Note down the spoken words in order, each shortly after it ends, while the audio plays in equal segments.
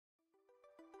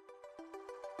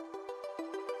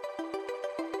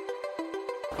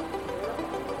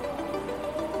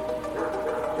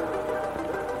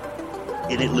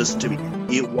It didn't listen to me.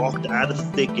 It walked out of the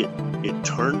thicket. It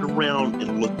turned around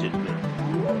and looked at me.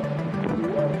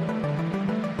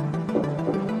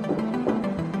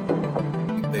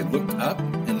 They looked up,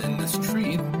 and in this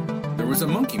tree, there was a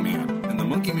monkey man. And the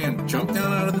monkey man jumped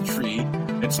down out of the tree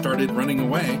and started running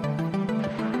away.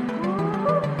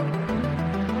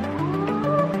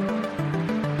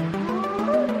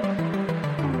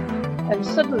 And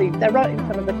suddenly, they're right in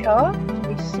front of the car.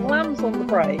 He slams on the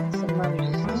brakes and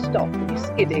manages to stop. And he's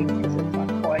skidding because it's like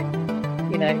quite,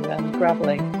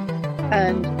 gravelling.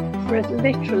 And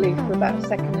literally for about a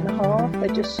second and a half, they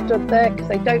just stood there because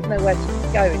they don't know where to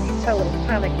go. And you tell them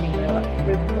panicking. They're like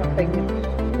rip-flapping.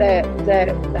 Their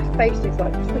face is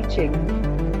like twitching.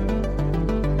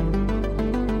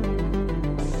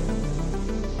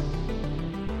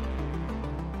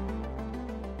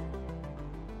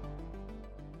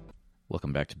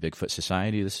 Welcome back to Bigfoot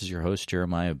Society. This is your host,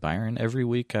 Jeremiah Byron. Every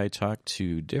week I talk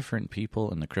to different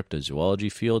people in the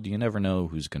cryptozoology field. You never know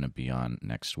who's going to be on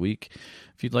next week.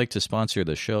 If you'd like to sponsor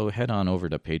the show, head on over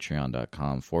to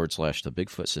patreon.com/The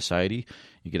Bigfoot Society.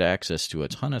 You get access to a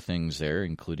ton of things there,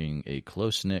 including a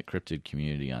close-knit cryptid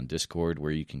community on Discord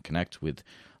where you can connect with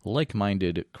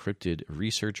like-minded cryptid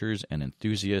researchers and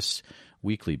enthusiasts,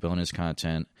 weekly bonus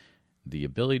content, the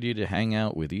ability to hang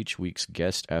out with each week's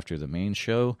guest after the main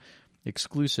show,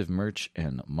 exclusive merch,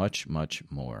 and much, much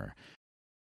more.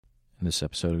 In this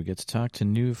episode, we get to talk to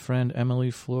new friend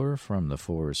Emily Fleur from The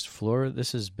Forest Floor.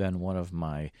 This has been one of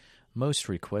my most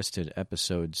requested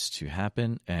episodes to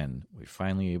happen, and we're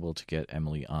finally able to get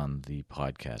Emily on the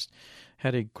podcast.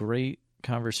 Had a great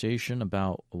conversation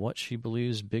about what she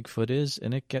believes Bigfoot is,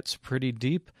 and it gets pretty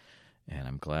deep, and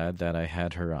I'm glad that I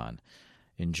had her on.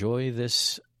 Enjoy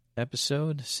this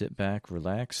episode, sit back,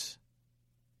 relax,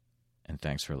 and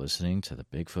thanks for listening to the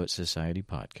Bigfoot Society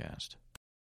podcast.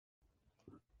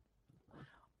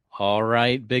 All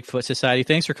right, Bigfoot Society,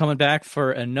 thanks for coming back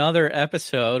for another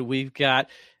episode. We've got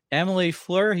Emily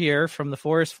Fleur here from The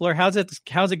Forest Floor. How's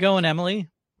it going, Emily?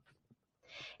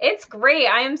 It's great.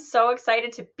 I am so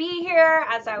excited to be here.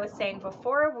 As I was saying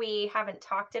before, we haven't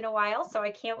talked in a while, so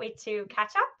I can't wait to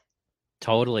catch up.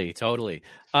 Totally.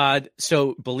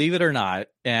 So believe it or not,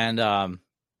 and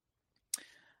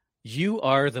you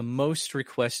are the most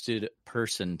requested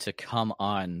person to come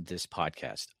on this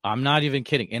podcast. I'm not even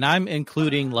kidding. And I'm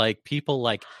including like people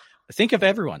like, think of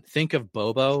everyone. Think of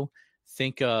Bobo.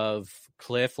 Think of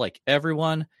Cliff. Like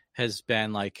everyone has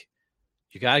been like,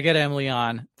 you got to get Emily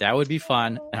on. That would be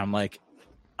fun. And I'm like,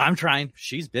 I'm trying.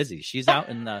 She's busy. She's out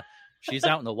in the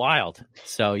wild.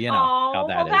 So, you know how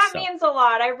that is. That means a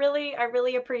lot. I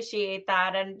really appreciate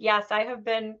that. And yes, I have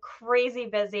been crazy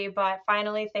busy, but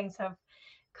finally things have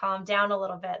calmed down a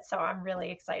little bit. So I'm really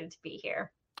excited to be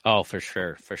here. Oh, for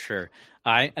sure.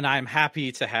 I'm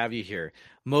happy to have you here.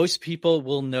 Most people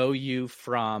will know you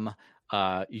from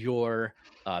your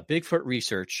Bigfoot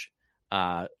research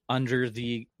under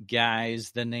the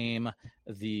name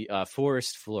The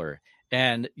Forest Floor.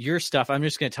 And your stuff, I'm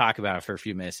just going to talk about it for a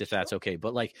few minutes, if that's okay.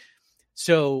 But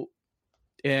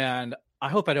and I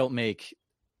hope I don't make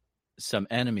some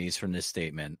enemies from this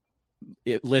statement.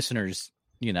 Listeners,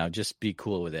 just be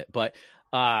cool with it. But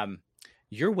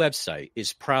your website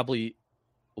is probably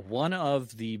one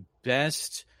of the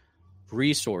best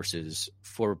resources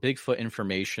for Bigfoot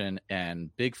information and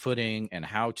Bigfooting and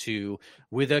how to,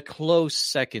 with a close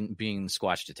second being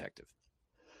Squatch Detective.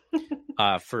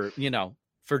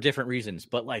 For different reasons,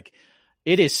 but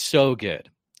it is so good.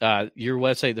 Your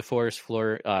website, The Forest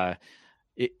Floor,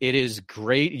 it is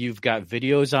great. You've got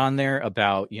videos on there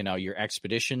about, your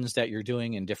expeditions that you're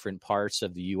doing in different parts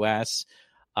of the U.S.,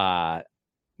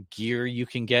 gear you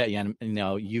can get.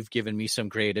 You've given me some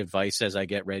great advice as I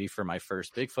get ready for my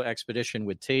first Bigfoot expedition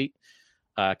with Tate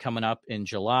coming up in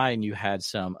July, and you had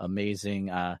some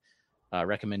amazing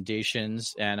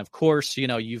recommendations. And of course,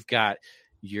 you've got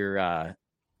your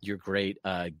great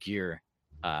gear.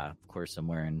 Of course, I'm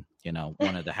wearing,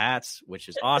 one of the hats, which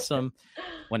is awesome.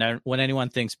 When anyone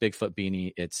thinks Bigfoot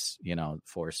beanie, it's,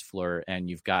 Forest Floor. And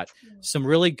you've got some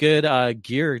really good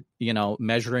gear,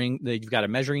 measuring. You've got a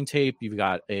measuring tape. You've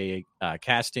got a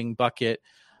casting bucket.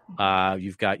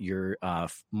 You've got your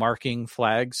marking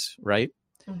flags, right?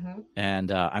 Mm-hmm.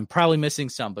 And I'm probably missing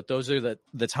some, but those are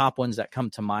the top ones that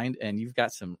come to mind. And you've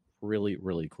got some really,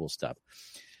 really cool stuff.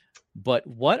 But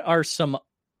what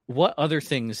other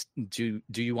things do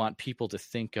you want people to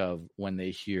think of when they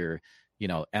hear,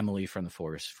 Emily from The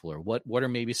Forest Floor? What are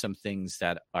maybe some things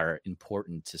that are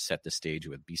important to set the stage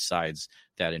with besides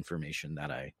that information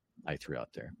that I threw out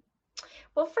there?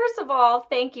 Well, first of all,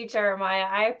 thank you, Jeremiah.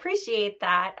 I appreciate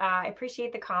that. I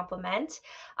appreciate the compliment.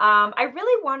 I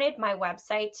really wanted my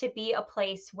website to be a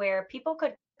place where people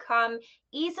could come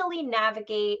easily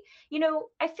navigate.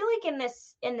 I feel like in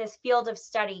this field of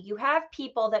study, you have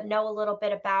people that know a little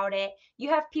bit about it. You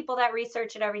have people that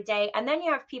research it every day, and then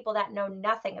you have people that know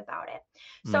nothing about it.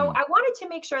 So Mm, I wanted to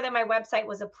make sure that my website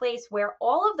was a place where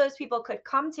all of those people could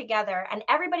come together and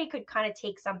everybody could kind of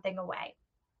take something away.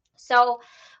 So,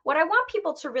 what I want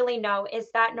people to really know is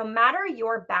that no matter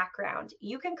your background,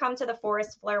 you can come to the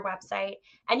Forest Flare website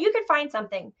and you can find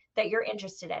something that you're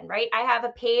interested in, right? I have a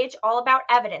page all about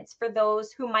evidence for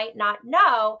those who might not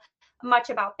know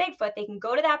much about Bigfoot. They can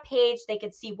go to that page, they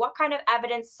can see what kind of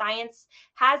evidence science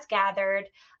has gathered.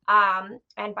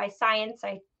 And by science,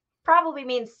 I probably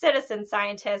mean citizen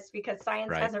scientists because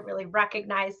science right. hasn't really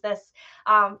recognized this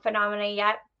phenomena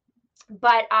yet.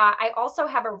 But I also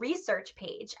have a research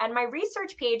page, and my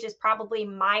research page is probably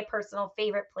my personal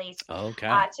favorite place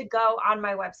Okay. to go on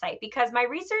my website, because my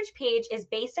research page is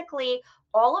basically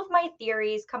all of my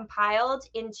theories compiled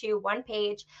into one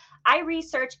page. I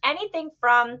research anything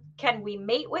from can we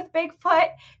mate with Bigfoot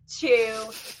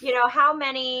to how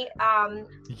many how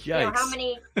Yikes.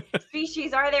 many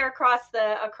species are there across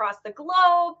the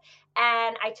globe,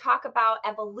 and I talk about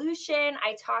evolution.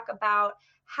 I talk about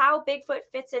how Bigfoot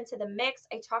fits into the mix.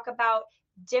 I talk about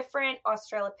different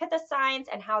Australopithecines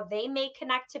and how they may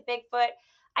connect to Bigfoot.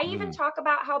 I even Mm, talk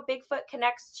about how Bigfoot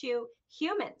connects to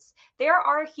humans. There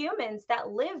are humans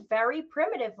that live very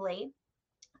primitively.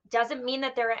 Doesn't mean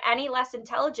that they're any less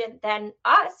intelligent than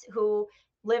us who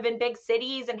live in big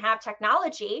cities and have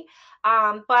technology.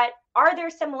 But are there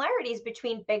similarities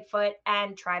between Bigfoot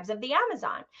and tribes of the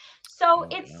Amazon? So oh,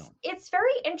 it's wow. it's very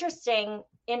interesting,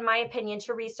 in my opinion,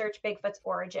 to research Bigfoot's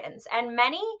origins. And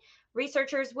many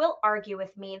researchers will argue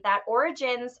with me that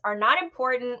origins are not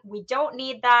important. We don't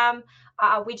need them.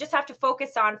 We just have to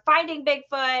focus on finding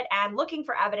Bigfoot and looking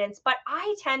for evidence. But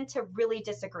I tend to really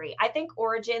disagree. I think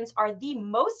origins are the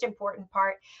most important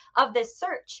part of this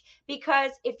search,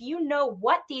 because if you know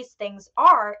what these things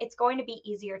are, it's going to be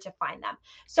easier to find them.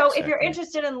 So if you're Exactly.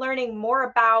 interested in learning more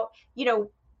about,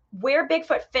 where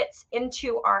Bigfoot fits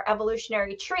into our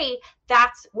evolutionary tree,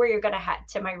 that's where you're going to head,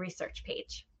 to my research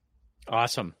page.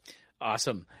 Awesome.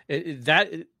 Awesome.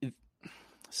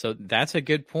 So that's a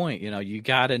good point. You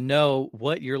got to know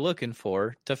what you're looking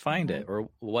for to find Mhm. it, or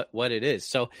what it is.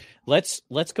 So let's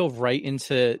go right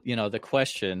into, the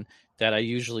question that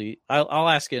I'll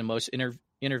ask in most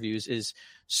interviews is,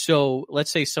 so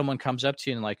let's say someone comes up to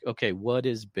you and like, okay, what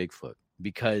is Bigfoot?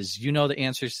 Because the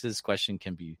answers to this question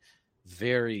can be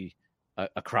very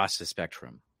across the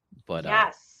spectrum. But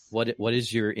Yes. what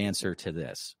is your answer to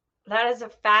this? That is a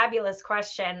fabulous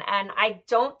question. And I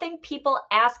don't think people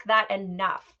ask that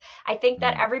enough. I think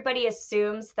that Mm, everybody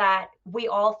assumes that we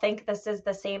all think this is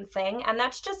the same thing. And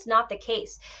that's just not the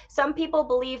case. Some people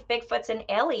believe Bigfoot's an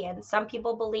alien. Some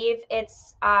people believe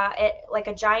it's like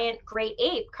a giant great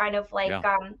ape, kind of like yeah.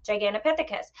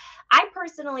 Gigantopithecus. I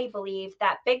personally believe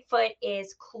that Bigfoot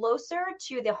is closer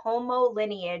to the Homo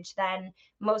lineage than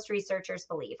most researchers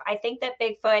believe. I think that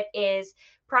Bigfoot is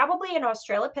probably an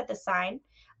Australopithecine.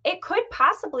 It could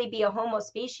possibly be a Homo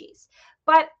species.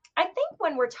 But I think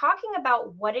when we're talking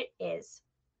about what it is,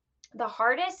 the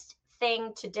hardest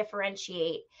thing to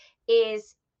differentiate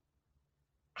is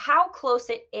how close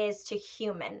it is to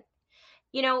human.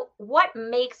 What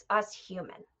makes us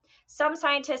human? Some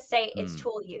scientists say it's Mm,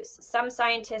 tool use. Some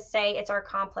scientists say it's our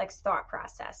complex thought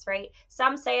process, right?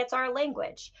 Some say it's our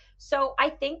language. So I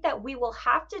think that we will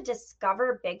have to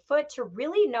discover Bigfoot to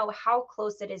really know how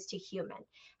close it is to human.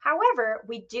 However,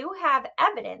 we do have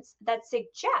evidence that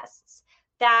suggests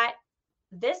that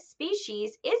this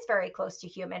species is very close to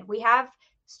human. We have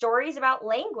stories about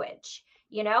language,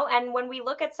 and when we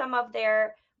look at some of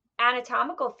their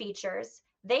anatomical features,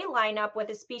 they line up with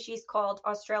a species called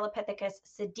Australopithecus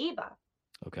sediba.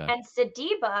 okay. And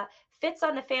sediba fits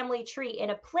on the family tree in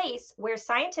a place where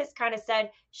scientists kind of said,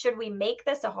 should we make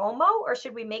this a Homo or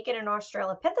should we make it an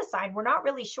Australopithecine? We're not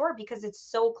really sure because it's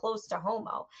so close to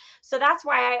Homo. So that's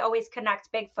why I always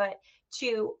connect Bigfoot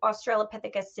to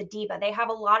Australopithecus sediba. They have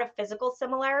a lot of physical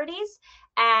similarities,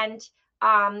 and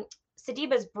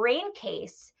sediba's brain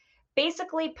case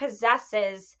basically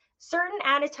possesses certain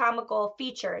anatomical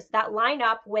features that line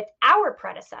up with our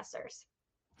predecessors.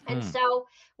 And so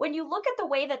when you look at the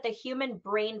way that the human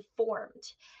brain formed,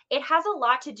 it has a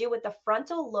lot to do with the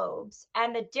frontal lobes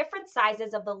and the different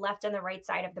sizes of the left and the right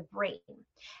side of the brain.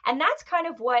 And that's kind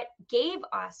of what gave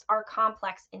us our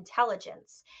complex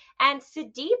intelligence. And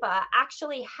Sediba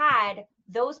actually had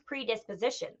those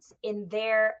predispositions in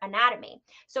their anatomy.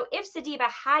 So if Sediba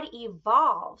had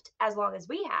evolved as long as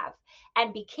we have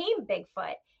and became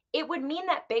Bigfoot, it would mean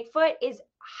that Bigfoot is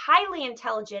highly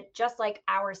intelligent, just like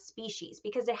our species,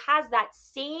 because it has that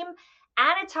same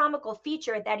anatomical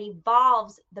feature that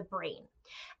evolves the brain.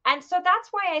 And so that's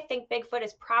why I think Bigfoot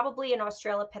is probably an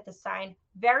Australopithecine,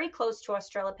 very close to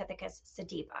Australopithecus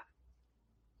sediba.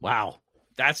 Wow.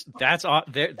 That's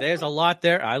there's a lot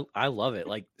there. I love it.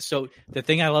 Like, so the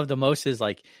thing I love the most is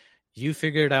like you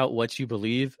figured out what you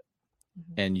believe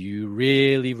and you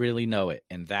really, really know it.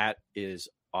 And that is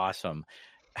awesome.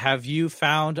 Have you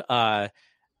found,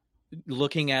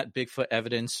 looking at Bigfoot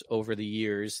evidence over the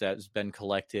years that's been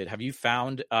collected, have you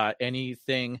found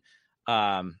anything,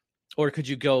 or could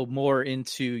you go more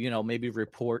into, you know, maybe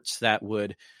reports that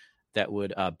would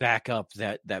back up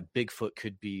that Bigfoot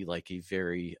could be like a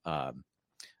very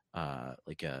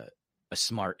like a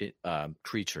smart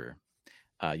creature?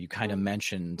 You kind of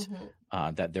mentioned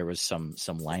that there was some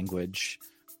language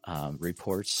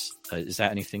reports. Is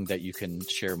that anything that you can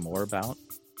share more about?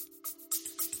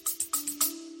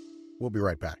 We'll be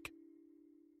right back.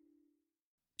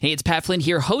 Hey, it's Pat Flynn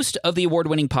here, host of the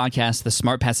award-winning podcast, the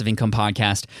Smart Passive Income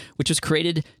Podcast, which was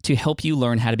created to help you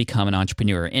learn how to become an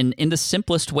entrepreneur. And in the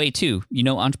simplest way, too. You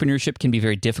know, entrepreneurship can be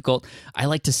very difficult. I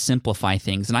like to simplify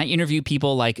things. And I interview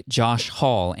people like Josh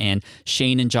Hall and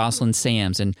Shane and Jocelyn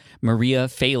Sams and Maria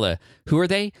Fela. Who are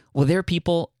they? Well, they're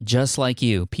people just like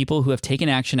you, people who have taken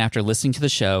action after listening to the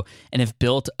show and have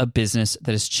built a business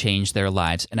that has changed their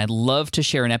lives. And I'd love to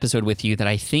share an episode with you that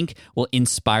I think will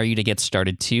inspire you to get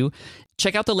started, too.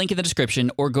 Check out the link in the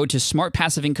description or go to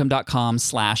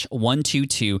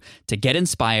smartpassiveincome.com/122 to get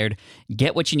inspired,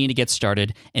 get what you need to get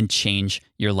started, and change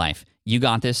your life. You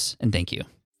got this, and thank you.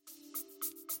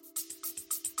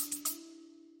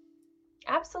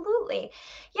 Absolutely.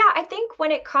 Yeah, I think when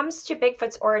it comes to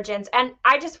Bigfoot's origins, and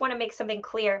I just want to make something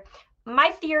clear,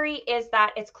 my theory is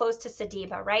that it's close to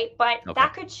Sediba, right? But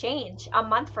that could change a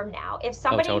month from now. If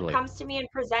somebody comes to me and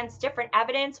presents different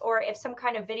evidence, or if some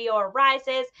kind of video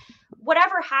arises,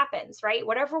 whatever happens, right?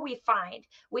 Whatever we find,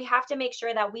 we have to make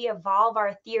sure that we evolve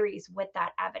our theories with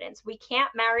that evidence. We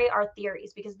can't marry our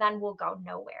theories because then we'll go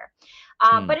nowhere.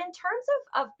 But in terms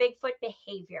of Bigfoot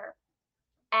behavior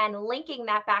and linking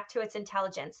that back to its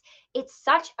intelligence, it's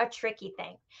such a tricky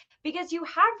thing because you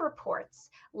have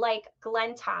reports like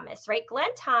Glenn Thomas, right?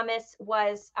 Glenn Thomas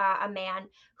was a man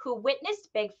who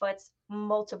witnessed Bigfoots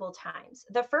multiple times.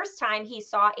 The first time he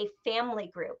saw a family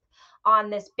group on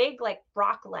this big like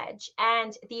rock ledge,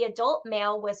 and the adult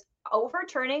male was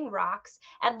overturning rocks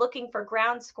and looking for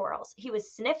ground squirrels. He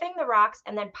was sniffing the rocks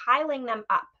and then piling them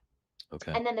up.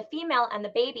 Okay. And then the female and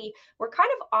the baby were kind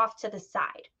of off to the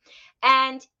side.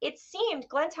 And it seemed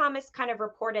Glenn Thomas kind of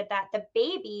reported that the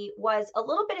baby was a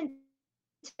little bit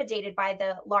intimidated by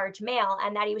the large male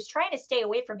and that he was trying to stay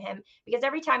away from him because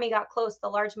every time he got close, the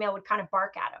large male would kind of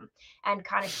bark at him and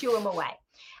kind of shoo him away.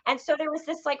 And so there was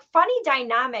this like funny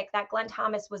dynamic that Glenn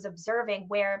Thomas was observing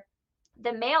where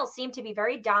the male seemed to be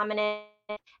very dominant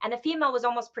and the female was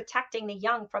almost protecting the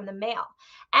young from the male.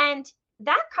 And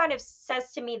that kind of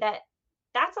says to me that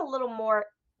that's a little more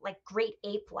like great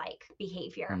ape-like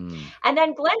behavior. And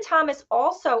then Glenn Thomas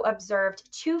also observed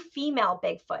two female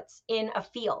Bigfoots in a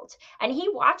field, and he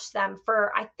watched them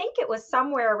for, I think it was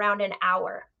somewhere around an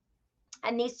hour.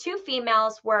 And these two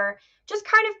females were just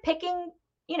kind of picking,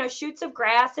 you know, shoots of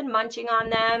grass and munching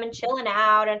on them and chilling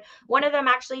out. And one of them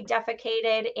actually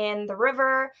defecated in the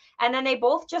river. And then they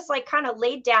both just like kind of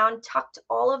laid down, tucked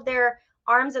all of their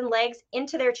arms and legs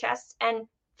into their chests and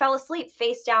fell asleep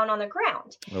face down on the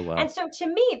ground. Oh, wow. And so to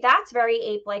me, that's very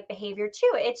ape-like behavior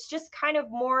too. It's just kind of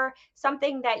more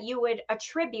something that you would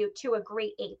attribute to a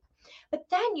great ape. But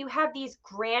then you have these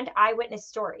grand eyewitness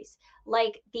stories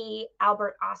like the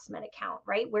Albert Ostman account,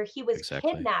 right? Where he was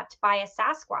kidnapped by a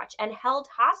Sasquatch and held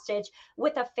hostage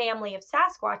with a family of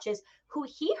Sasquatches who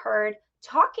he heard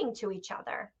talking to each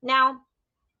other. Now,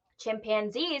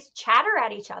 chimpanzees chatter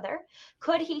at each other.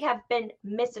 Could he have been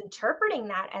misinterpreting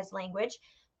that as language?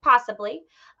 Possibly.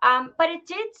 But it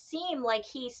did seem like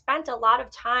he spent a lot of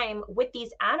time with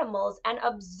these animals and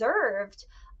observed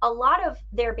a lot of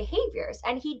their behaviors.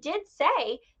 And he did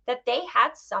say that they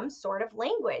had some sort of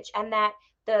language and that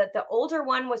the older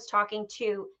one was talking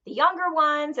to the younger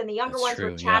ones, and the younger That's ones were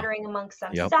true. Yeah. chattering amongst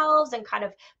Yep. themselves and kind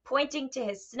of pointing to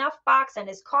his snuff box and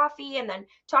his coffee and then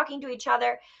talking to each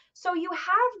other. So you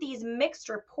have these mixed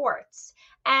reports.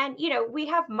 And, we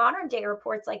have modern day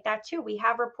reports like that too. We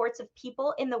have reports of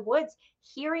people in the woods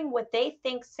hearing what they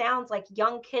think sounds like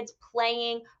young kids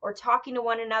playing or talking to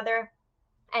one another.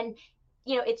 And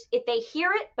if they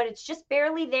hear it, but it's just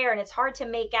barely there and it's hard to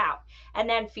make out. And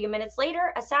then a few minutes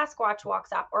later, a Sasquatch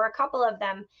walks up, or a couple of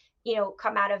them,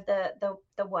 come out of the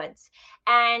woods.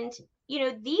 And,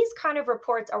 these kind of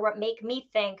reports are what make me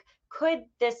think, could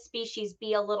this species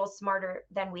be a little smarter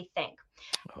than we think?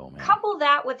 Oh, man. Couple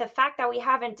that with the fact that we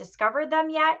haven't discovered them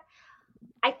yet,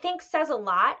 I think says a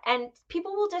lot. And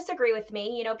people will disagree with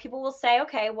me. People will say,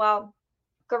 okay, well,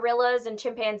 gorillas and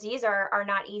chimpanzees are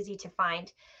not easy to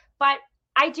find. But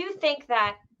I do think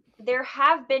that there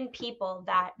have been people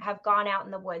that have gone out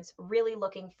in the woods really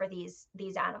looking for these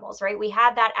animals, right? We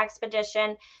had that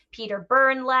expedition Peter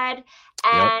Byrne led,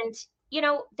 and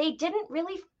they didn't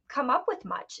really come up with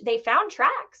much. They found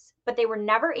tracks, but they were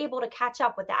never able to catch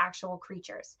up with the actual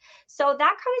creatures. So that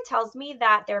kind of tells me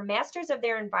that they're masters of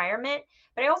their environment,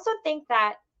 but I also think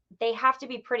that they have to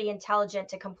be pretty intelligent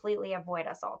to completely avoid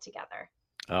us altogether.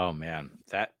 Oh man,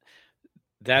 that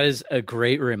is a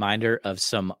great reminder of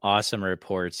some awesome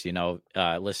reports.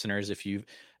 Listeners,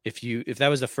 if that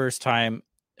was the first time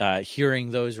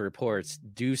hearing those reports,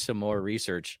 do some more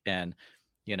research and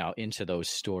into those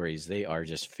stories. They are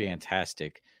just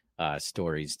fantastic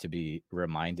stories to be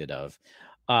reminded of.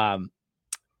 I'm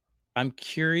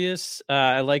curious.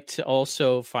 I'd like to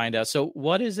also find out. So,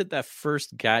 what is it that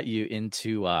first got you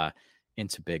into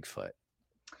Bigfoot?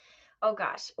 Oh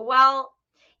gosh, well,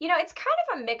 it's kind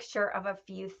of a mixture of a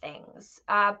few things,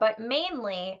 but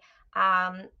mainly,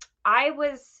 I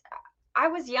was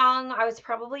young. I was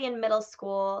probably in middle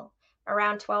school,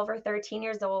 around 12 or 13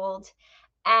 years old,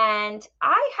 and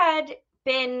I had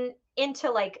been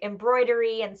into like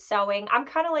embroidery and sewing. I'm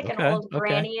kind of like an old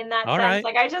granny in that All sense. right.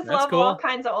 Like I just That's love cool. all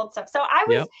kinds of old stuff. So I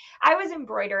was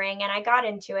embroidering, and I got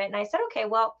into it, and I said, okay,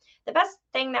 well, the best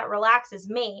thing that relaxes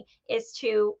me is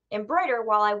to embroider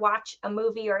while I watch a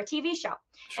movie or a TV show.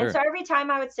 Sure. And so every time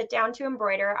I would sit down to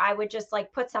embroider, I would just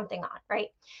like put something on, right?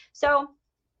 So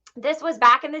this was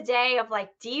back in the day of like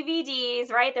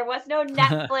DVDs, right? There was no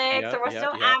Netflix, there was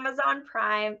no Amazon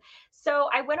Prime. So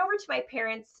I went over to my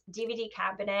parents' DVD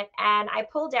cabinet and I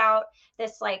pulled out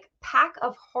this like pack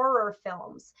of horror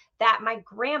films that my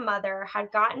grandmother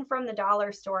had gotten from the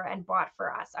dollar store and bought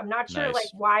for us. I'm not sure like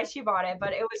why she bought it,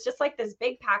 but it was just like this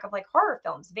big pack of like horror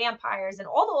films, vampires, and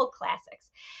all the old classics.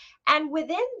 And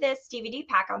within this DVD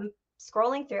pack, I'm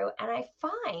scrolling through and I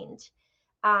find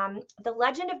The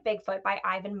Legend of Bigfoot by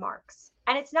Ivan Marks.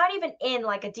 And it's not even in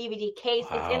like a DVD case.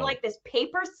 Wow. It's in like this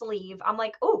paper sleeve. I'm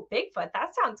like, oh, Bigfoot,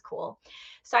 that sounds cool.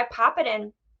 So I pop it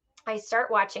in. I start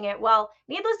watching it. Well,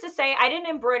 needless to say, I didn't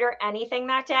embroider anything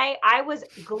that day. I was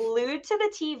glued to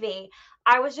the TV.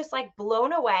 I was just like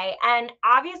blown away. And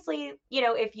obviously,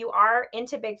 if you are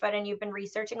into Bigfoot and you've been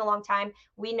researching a long time,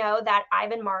 we know that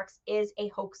Ivan Marks is a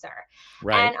hoaxer.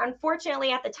 Right. And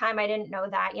unfortunately, at the time, I didn't know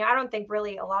that. I don't think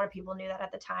really a lot of people knew that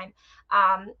at the time.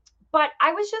 But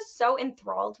I was just so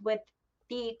enthralled with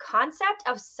the concept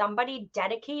of somebody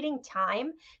dedicating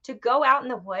time to go out in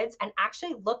the woods and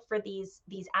actually look for these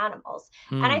animals.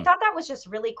 And I thought that was just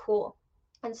really cool.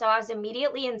 And so I was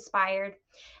immediately inspired.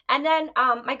 And then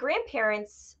my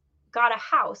grandparents got a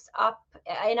house up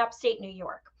in upstate New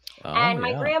York. And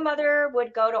my grandmother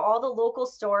would go to all the local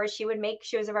stores. She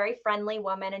was a very friendly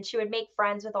woman, and she would make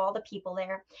friends with all the people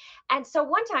there. And so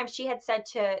one time she had said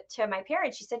to my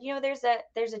parents, she said, there's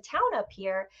a town up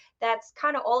here that's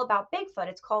kind of all about Bigfoot.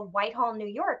 It's called Whitehall, New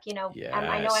York. And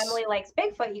I know Emily likes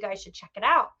Bigfoot. You guys should check it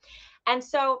out. And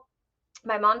so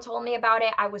my mom told me about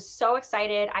it. I was so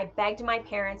excited. I begged my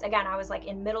parents. Again, I was like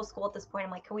in middle school at this point.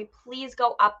 I'm like, can we please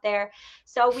go up there?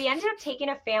 So we ended up taking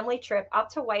a family trip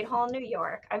up to Whitehall, New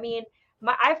York. I mean,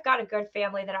 I've got a good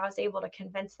family that I was able to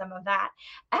convince them of that.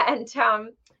 And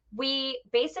we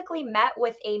basically met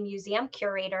with a museum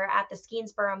curator at the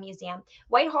Skenesboro Museum.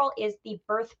 Whitehall is the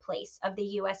birthplace of the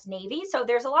U.S. Navy. So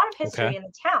there's a lot of history in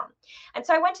the town. And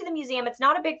so I went to the museum. It's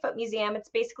not a Bigfoot museum. It's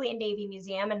basically a Navy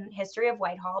museum and history of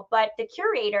Whitehall. But the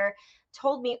curator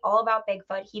told me all about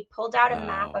Bigfoot. He pulled out a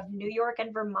map of New York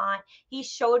and Vermont. He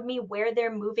showed me where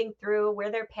they're moving through,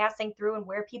 where they're passing through, and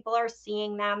where people are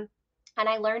seeing them. And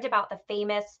I learned about the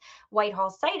famous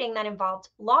Whitehall sighting that involved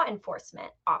law enforcement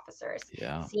officers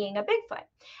seeing a Bigfoot.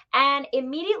 And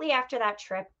immediately after that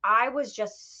trip, I was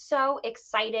just so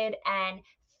excited and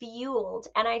fueled.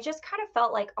 And I just kind of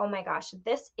felt like, oh my gosh,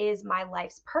 this is my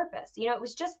life's purpose. It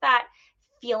was just that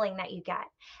feeling that you get.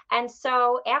 And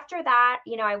so after that,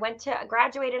 I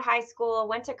graduated high school,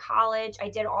 went to college. I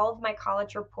did all of my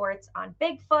college reports on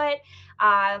Bigfoot.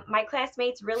 My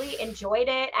classmates really enjoyed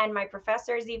it. And my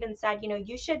professors even said,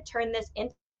 you should turn this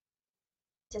into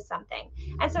something.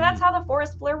 And so that's how the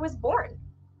Forest Flare was born.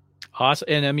 Awesome.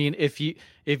 And I mean, if you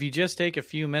just take a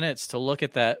few minutes to look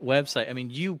at that website, I mean,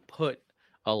 you put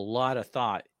a lot of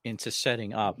thought into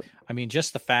setting up. I mean,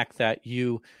 just the fact that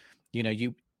you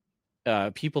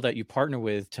people that you partner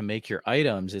with to make your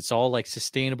items, it's all like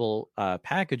sustainable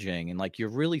packaging, and like you're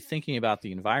really thinking about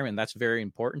the environment. That's very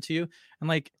important to you. And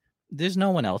like, there's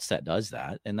no one else that does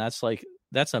that. And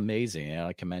that's amazing.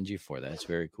 I commend you for that. It's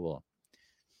very cool.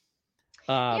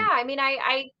 Yeah, I mean,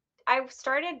 I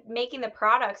started making the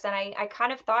products, and I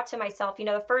kind of thought to myself,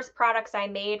 the first products I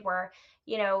made were,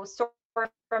 sourced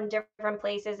from different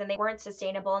places, and they weren't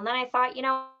sustainable. And then I thought,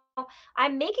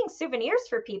 I'm making souvenirs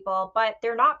for people, but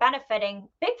they're not benefiting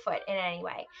Bigfoot in any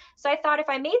way. So I thought if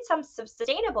I made some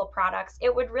sustainable products,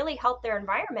 it would really help their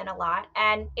environment a lot,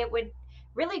 and it would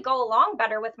really go along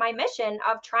better with my mission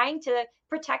of trying to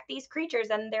protect these creatures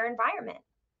and their environment.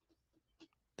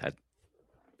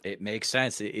 It makes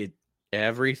sense.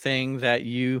 Everything that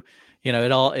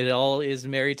it all is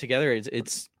married together.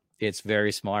 It's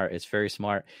very smart. It's very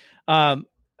smart.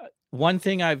 One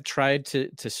thing I've tried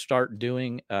to start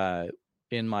doing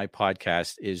in my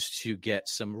podcast is to get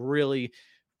some really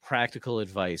practical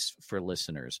advice for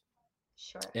listeners.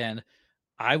 Sure. And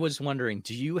I was wondering,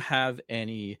 do you have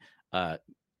any,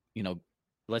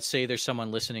 let's say there's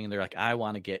someone listening and they're like, I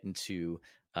want to get into,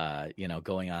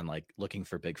 going on like looking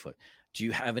for Bigfoot. Do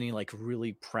you have any like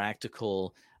really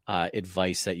practical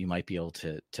advice that you might be able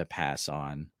to pass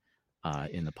on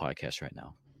in the podcast right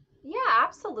now? Yeah,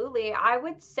 absolutely. I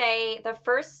would say the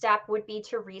first step would be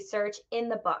to research in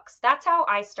the books. That's how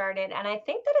I started. And I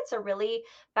think that it's a really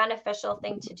beneficial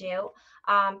thing to do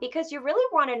because you really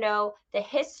want to know the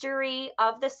history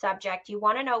of the subject. You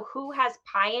want to know who has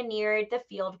pioneered the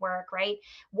field work, right?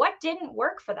 What didn't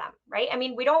work for them, right? I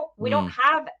mean, we don't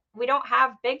have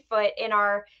Bigfoot in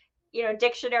our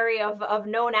dictionary of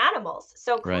known animals.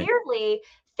 So clearly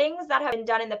things that have been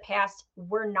done in the past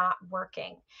were not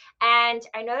working. And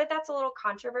I know that that's a little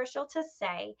controversial to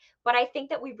say, but I think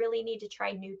that we really need to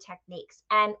try new techniques,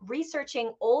 and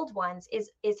researching old ones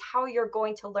is how you're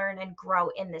going to learn and grow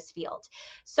in this field.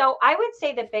 So I would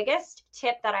say the biggest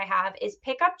tip that I have is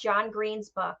pick up John Green's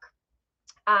book.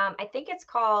 I think it's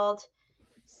called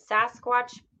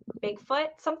Sasquatch Bigfoot.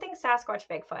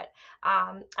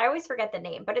 I always forget the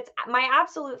name, but it's my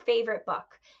absolute favorite book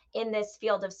in this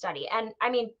field of study. And I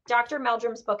mean, Dr.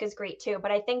 Meldrum's book is great too,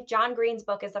 but I think John Green's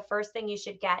book is the first thing you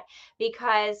should get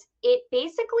because it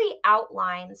basically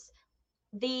outlines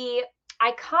the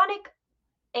iconic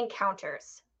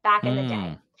encounters back in the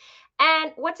day.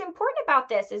 And what's important about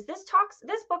this is this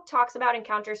book talks about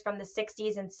encounters from the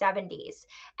 60s and 70s.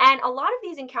 And a lot of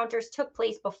these encounters took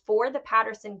place before the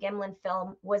Patterson-Gimlin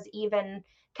film was even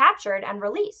captured and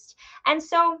released. And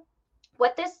so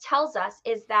what this tells us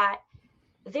is that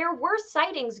there were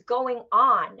sightings going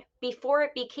on before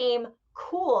it became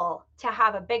cool to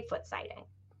have a Bigfoot sighting.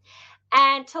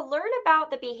 And to learn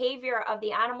about the behavior of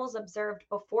the animals observed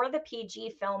before the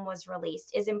PG film was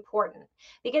released is important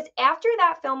because after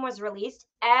that film was released,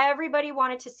 everybody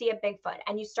wanted to see a Bigfoot,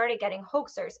 and you started getting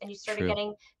hoaxers and you started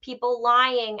getting people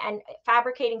lying and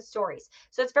fabricating stories.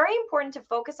 So it's very important to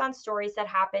focus on stories that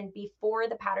happened before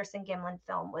the Patterson-Gimlin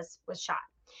film was shot.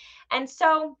 And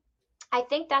so I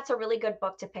think that's a really good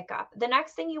book to pick up. The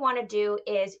next thing you want to do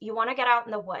is you want to get out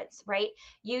in the woods, right?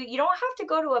 You don't have to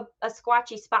go to a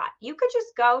squatchy spot. You could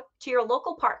just go to your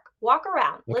local park, walk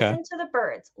around, listen to the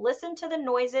birds, listen to the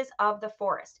noises of the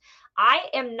forest. I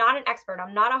am not an expert.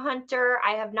 I'm not a hunter.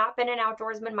 I have not been an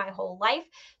outdoorsman my whole life.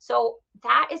 So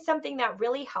that is something that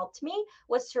really helped me,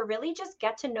 was to really just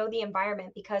get to know the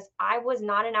environment, because I was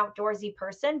not an outdoorsy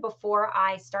person before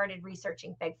I started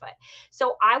researching Bigfoot.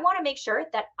 So I want to make sure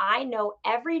that I know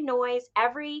every noise,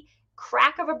 every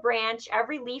crack of a branch,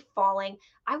 every leaf falling.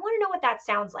 I want to know what that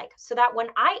sounds like, so that when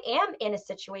I am in a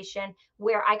situation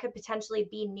where I could potentially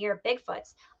be near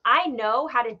Bigfoots, I know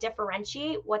how to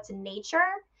differentiate what's nature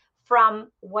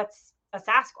from what's a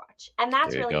Sasquatch. And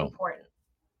that's really important.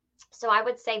 So I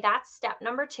would say that's step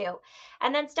number 2.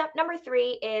 And then step number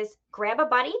 3 is grab a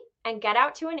buddy and get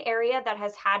out to an area that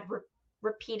has had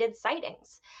repeated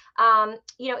sightings.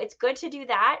 It's good to do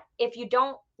that. If you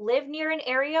don't live near an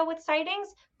area with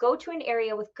sightings, go to an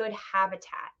area with good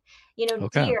habitat.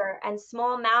 Okay. Deer and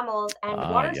small mammals and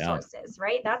water yeah. sources,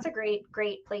 right? That's a great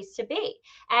place to be.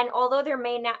 And although there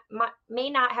may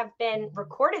not have been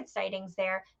recorded sightings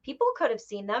there, people could have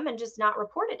seen them and just not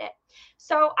reported it.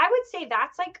 So I would say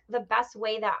that's like the best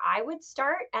way that I would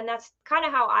start, and that's kind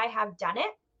of how I have done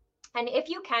it. And if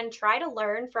you can, try to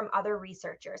learn from other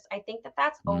researchers. I think that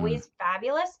that's always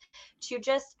fabulous, to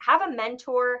just have a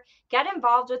mentor, get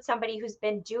involved with somebody who's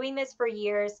been doing this for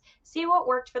years, see what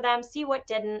worked for them, see what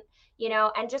didn't,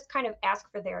 and just kind of ask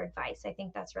for their advice. I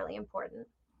think that's really important.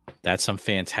 That's some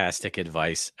fantastic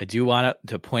advice. I do want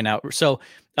to point out. So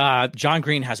John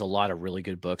Green has a lot of really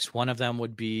good books. One of them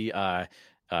would be The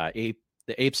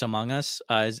Apes Among Us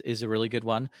is a really good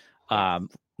one.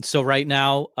 So right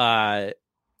now,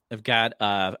 I've got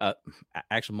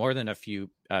actually more than a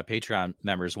few Patreon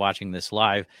members watching this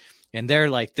live, and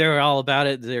they're all about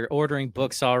it. They're ordering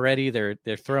books already. They're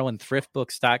throwing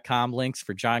thriftbooks.com links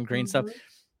for John Green stuff.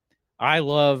 I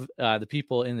love the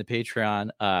people in the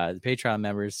Patreon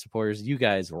members, supporters. You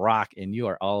guys rock, and you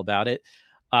are all about it.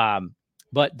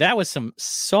 But that was some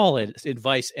solid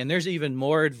advice, and there's even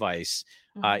more advice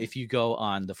if you go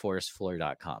on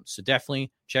theforestfloor.com. So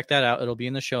definitely check that out. It'll be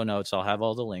in the show notes. I'll have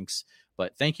all the links.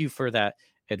 But thank you for that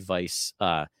advice,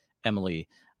 Emily.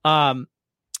 You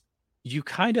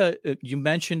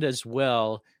mentioned as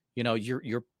well,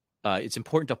 it's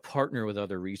important to partner with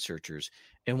other researchers.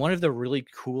 And one of the really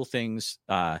cool things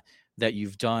that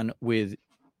you've done with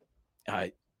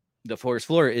the Forest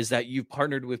Floor is that you've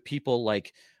partnered with people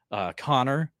like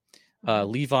Connor,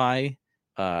 Levi,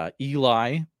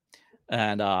 Eli,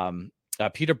 and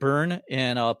Peter Byrne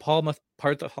and Paul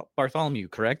Bartholomew,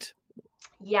 correct?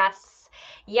 Yes.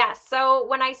 So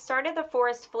when I started the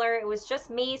Forest Floor, it was just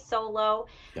me solo,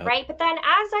 right? But then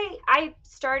as I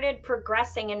started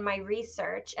progressing in my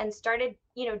research and started,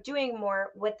 doing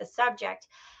more with the subject,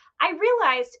 I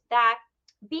realized that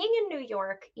being in New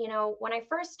York, when I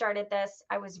first started this,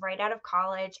 I was right out of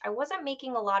college. I wasn't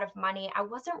making a lot of money. I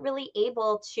wasn't really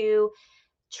able to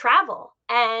travel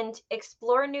and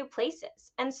explore new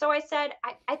places. And so I said,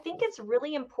 I think it's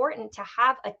really important to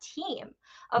have a team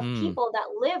of people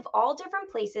that live all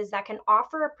different places that can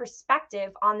offer a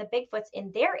perspective on the Bigfoots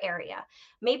in their area.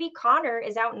 Maybe Connor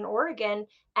is out in Oregon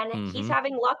and he's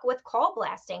having luck with call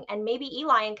blasting. And maybe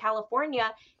Eli in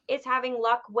California is having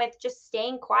luck with just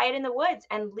staying quiet in the woods.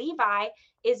 And Levi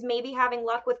is maybe having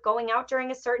luck with going out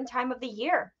during a certain time of the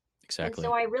year. Exactly.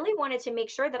 And so I really wanted to make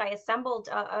sure that I assembled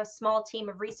a small team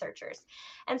of researchers.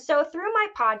 And so through my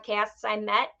podcasts, I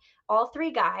met all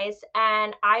three guys,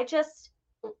 and I just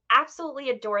absolutely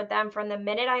adored them from the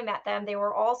minute I met them. They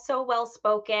were all so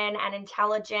well-spoken and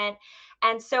intelligent.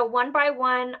 And so one by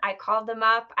one, I called them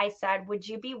up. I said, would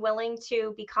you be willing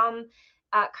to become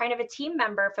kind of a team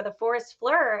member for the Forest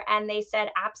Floor? And they said,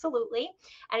 absolutely.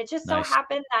 And it just so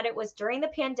happened that it was during the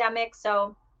pandemic.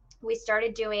 So we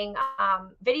started doing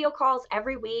video calls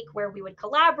every week where we would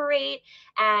collaborate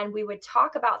and we would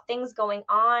talk about things going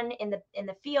on in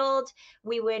the field.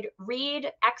 We would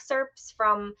read excerpts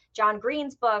from John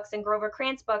Green's books and Grover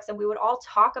Krantz books, and we would all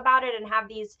talk about it and have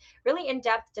these really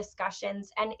in-depth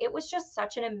discussions. And it was just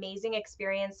such an amazing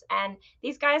experience. And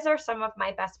these guys are some of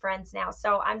my best friends now.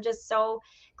 So I'm just so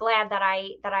glad that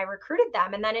I recruited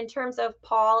them. And then in terms of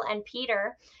Paul and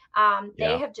Peter,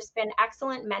 they have just been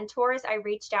excellent mentors. I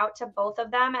reached out to both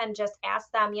of them and just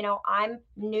asked them, I'm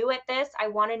new at this. I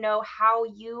want to know how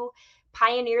you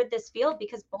pioneered this field,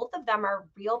 because both of them are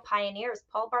real pioneers.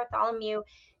 Paul Bartholomew,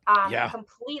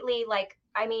 completely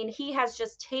he has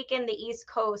just taken the East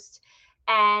Coast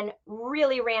and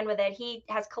really ran with it. He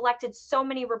has collected so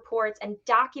many reports and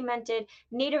documented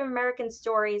Native American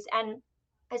stories, and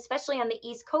especially on the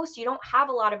East Coast, you don't have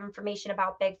a lot of information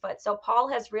about Bigfoot. So Paul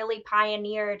has really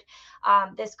pioneered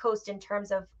this coast in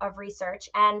terms of research.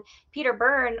 And Peter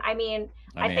Byrne, I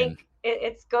think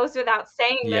it goes without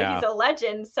saying that he's a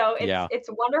legend. So it's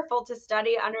wonderful to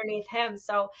study underneath him.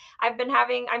 So I've been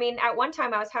having, at one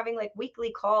time I was having like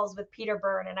weekly calls with Peter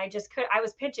Byrne, and I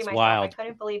was pinching myself. Wild. I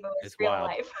couldn't believe it was real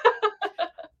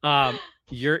life.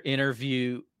 Your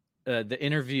interview, the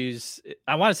interviews,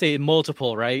 I want to say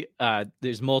multiple, right?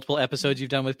 There's multiple episodes you've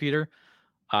done with Peter.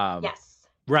 Yes.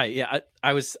 Right. Yeah.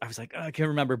 I was like, I can't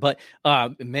remember, but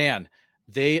man,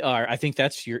 they are, I think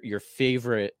that's your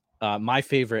favorite, my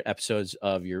favorite episodes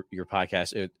of your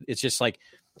podcast. It's just like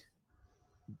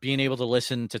being able to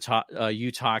listen to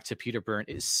you talk to Peter Byrne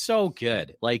is so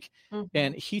good. Like,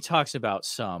 and he talks about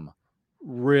some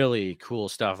really cool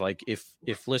stuff. Like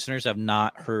if listeners have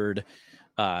not heard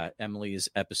Emily's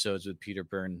episodes with Peter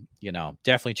Byrne,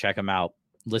 definitely check them out.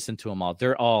 listen to them all.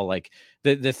 They're all like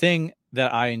the thing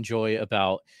that I enjoy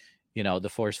about, the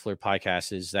Forest Flare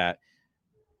podcast is that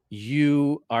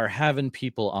you are having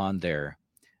people on there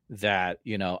that,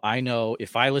 I know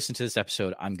if I listen to this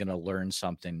episode, I'm going to learn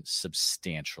something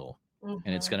substantial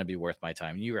and it's going to be worth my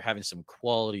time. You are having some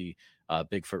quality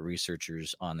Bigfoot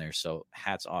researchers on there. So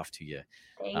hats off to you.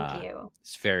 Thank you.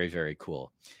 It's very, very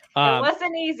cool. It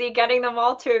wasn't easy getting them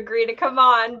all to agree to come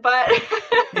on, but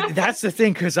that's the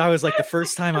thing. Cause I was like, the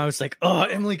first time I was like, oh,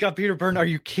 Emily got Peter Byrne. Are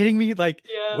you kidding me? Like,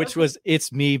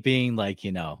 it's me being like,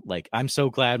 like, I'm so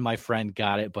glad my friend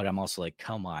got it, but I'm also like,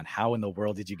 come on, how in the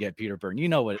world did you get Peter Byrne? You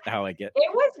know how I get.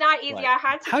 It was not easy. Like, I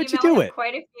had to how'd you email do him it?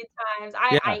 quite a few times.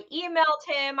 I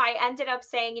emailed him. I ended up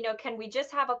saying, can we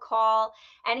just have a call?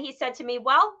 And he said to me,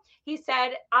 well, he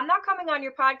said, I'm not coming on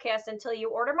your podcast until you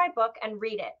order my book and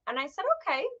read it. And I said,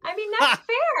 okay. I mean, that's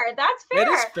fair. That's fair. It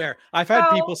is fair. I've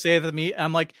had people say that to me.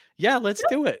 I'm like, yeah, let's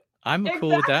do it. I'm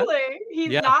cool with that.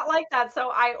 He's not like that. So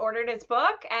I ordered his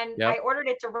book and I ordered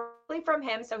it directly from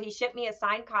him. So he shipped me a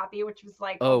signed copy, which was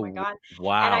like, oh my God.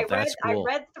 Wow. And That's cool.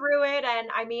 I read through it. And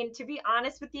I mean, to be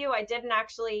honest with you, I didn't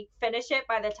actually finish it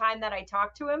by the time that I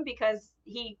talked to him because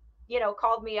he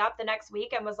called me up the next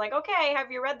week and was like, okay,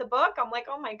 have you read the book? I'm like,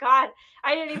 oh my God,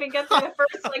 I didn't even get through the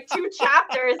first 2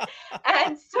 chapters.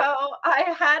 And so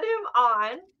I had him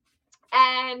on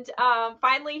and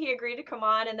finally he agreed to come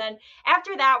on. And then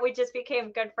after that, we just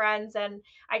became good friends and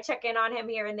I check in on him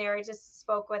here and there. I just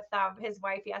spoke with his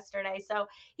wife yesterday. So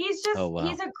he's just,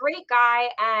 he's a great guy.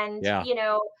 And,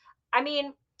 I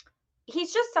mean,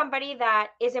 he's just somebody that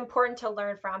is important to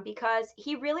learn from because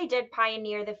he really did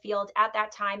pioneer the field at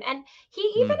that time. And he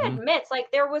even admits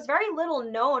there was very little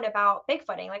known about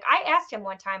Bigfooting. I asked him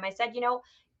one time, I said,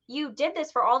 you did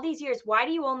this for all these years. Why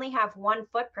do you only have one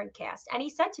footprint cast? And he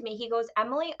said to me, he goes,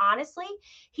 Emily, honestly,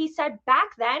 he said,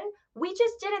 back then, we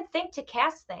just didn't think to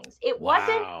cast things. It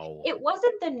wasn't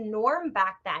the norm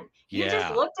back then. You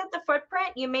just looked at the footprint,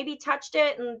 you maybe touched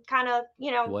it and kind of,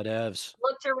 whatevs,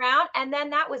 looked around, and then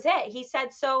that was it. He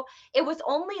said, so it was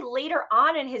only later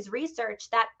on in his research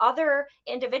that other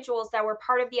individuals that were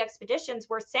part of the expeditions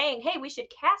were saying, hey, we should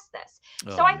cast this.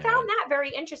 So I found that very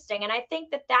interesting. And I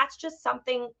think that that's just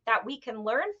something that we can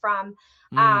learn from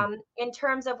in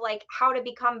terms of how to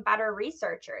become better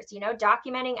researchers.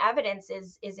 Documenting evidence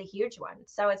is a huge one.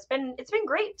 So it's been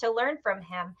great to learn from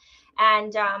him.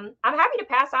 And I'm happy to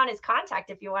pass on his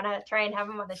contact if you want to try and have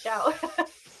him on the show.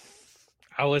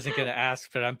 I wasn't going to ask,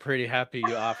 but I'm pretty happy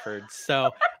you offered.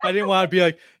 So I didn't want to be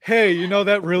like, hey,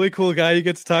 that really cool guy you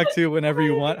get to talk to whenever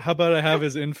you want. How about I have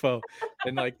his info?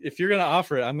 And if you're going to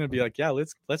offer it, I'm going to be like, yeah,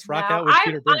 let's rock out with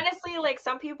Peter Byrne. Honestly,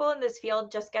 some people in this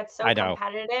field just get so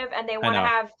competitive and they want to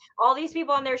have all these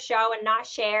people on their show and not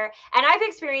share. And I've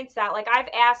experienced that. I've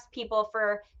asked people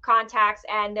for contacts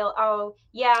and they'll, I'll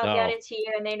get it to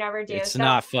you, and they never do. It's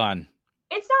not fun.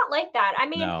 It's not like that. I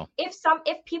mean,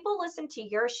 if people listen to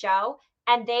your show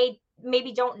and they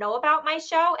maybe don't know about my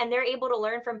show and they're able to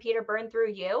learn from Peter Byrne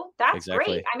through you, that's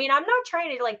great. I mean, I'm not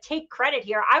trying to take credit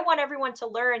here. I want everyone to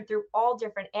learn through all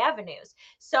different avenues.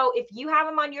 So if you have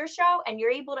him on your show and you're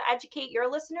able to educate your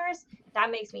listeners, that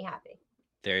makes me happy.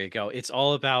 There you go. It's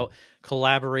all about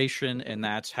collaboration. And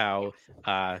that's how,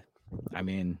 get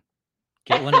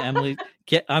one of Emily.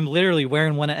 I'm literally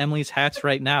wearing one of Emily's hats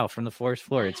right now from the Forest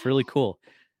Flare. It's really cool.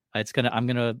 It's gonna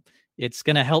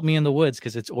help me in the woods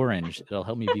because it's orange. It'll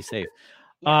help me be safe.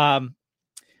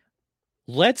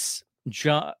 Let's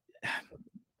jump.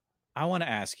 I want to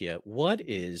ask you, what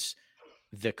is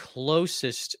the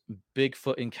closest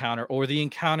Bigfoot encounter, or the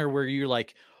encounter where you're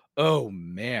like, oh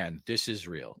man, this is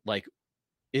real?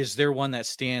 Is there one that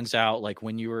stands out,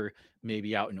 when you were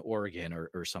maybe out in Oregon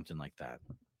or something like that?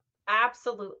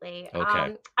 Absolutely.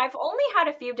 Okay. I've only had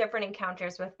a few different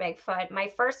encounters with Bigfoot.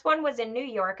 My first one was in New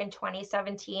York in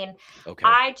 2017. Okay.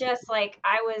 I just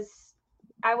I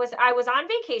was on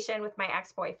vacation with my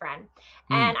ex-boyfriend,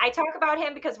 and I talk about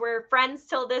him because we're friends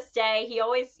till this day. He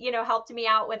always, helped me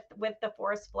out with the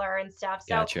Forest Flare and stuff.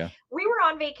 So Gotcha. We were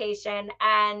on vacation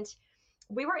and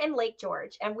we were in Lake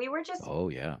George, and we were just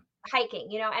hiking,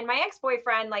 and my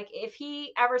ex-boyfriend, if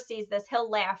he ever sees this, he'll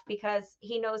laugh because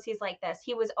he knows he's like this.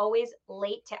 He was always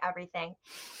late to everything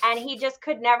and he just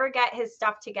could never get his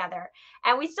stuff together.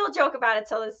 And we still joke about it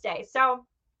till this day. So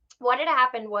what had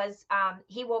happened was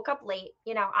he woke up late.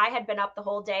 I had been up the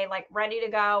whole day, ready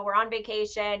to go. We're on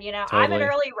vacation. Totally. I'm an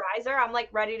early riser. I'm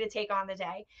ready to take on the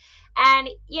day. And,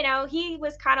 he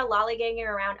was kind of lollygagging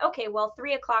around. Okay, well,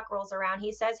 3:00 rolls around.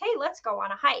 He says, hey, let's go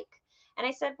on a hike. And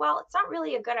I said, well, it's not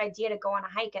really a good idea to go on a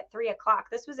hike at 3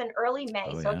 o'clock. This was in early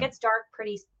May, so it gets dark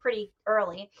pretty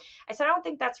early. I said, I don't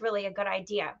think that's really a good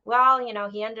idea. Well,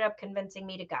 he ended up convincing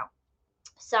me to go.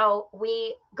 So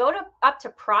we go up to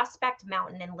Prospect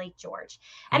Mountain in Lake George.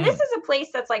 And this is a place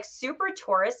that's like super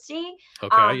touristy.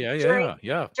 Okay.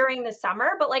 During the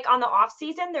summer, but like on the off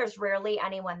season, there's rarely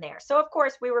anyone there. So of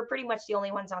course we were pretty much the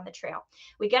only ones on the trail.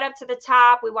 We get up to the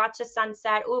top, we watch the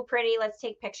sunset. Ooh, pretty. Let's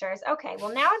take pictures. Okay.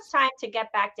 Well, now it's time to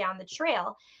get back down the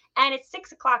trail. And it's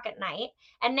 6 o'clock at night.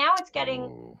 And now it's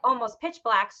getting almost pitch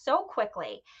black so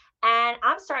quickly. And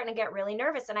I'm starting to get really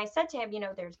nervous. And I said to him,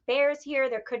 there's bears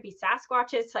here. There could be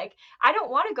Sasquatches. Like, I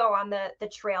don't want to go on the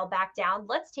trail back down.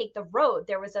 Let's take the road.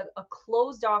 There was a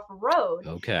closed off road,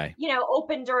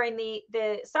 open during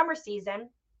the summer season,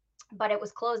 but it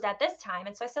was closed at this time.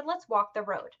 And so I said, let's walk the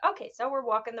road. Okay. So we're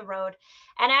walking the road.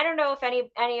 And I don't know if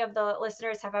any of the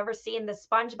listeners have ever seen the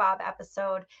SpongeBob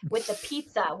episode with the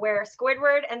pizza where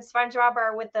Squidward and SpongeBob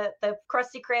are with the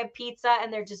Krusty Krab pizza,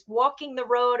 and they're just walking the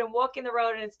road,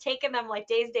 and it's taken them like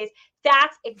days.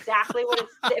 That's exactly what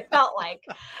it felt like.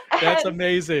 That's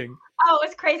amazing. Oh,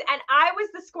 it's crazy. And I was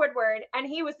the Squidward and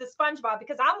he was the SpongeBob,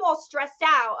 because I'm all stressed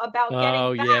out about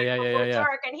getting back before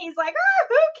dark. And he's like,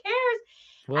 who cares?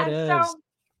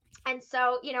 And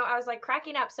so, I was like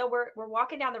cracking up. So we're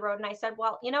walking down the road, and I said,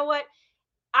 well, you know what?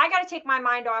 I got to take my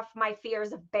mind off my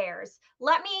fears of bears.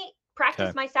 Let me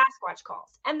practice my Sasquatch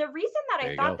calls. And the reason that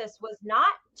I thought this was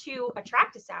not to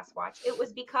attract a Sasquatch, it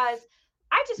was because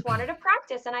I just wanted to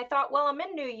practice. And I thought, well, I'm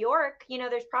in New York,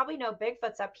 there's probably no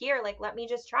Bigfoots up here. Like, let me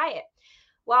just try it.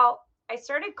 Well, I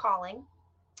started calling.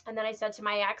 And then I said to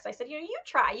my ex, I said, you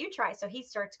try. So he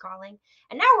starts calling.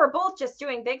 And now we're both just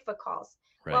doing Bigfoot calls.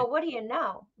 Right. Well, what do you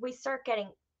know? We start getting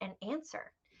an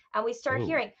answer, and we start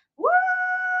hearing woo,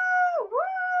 woo,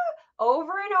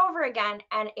 over and over again.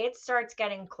 And it starts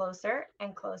getting closer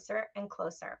and closer and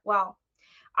closer. Well,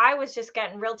 I was just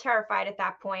getting real terrified at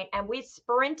that point, and we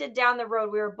sprinted down the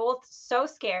road. We were both so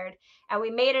scared, and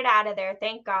we made it out of there.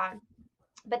 Thank God.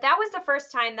 But that was the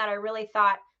first time that I really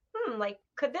thought, like,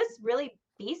 could this really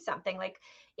be something? Like,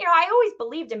 I always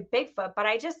believed in Bigfoot, but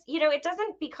I just, it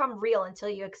doesn't become real until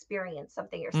you experience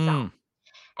something yourself.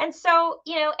 And so,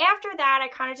 after that, I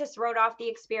kind of just wrote off the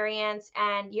experience,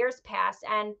 and years passed,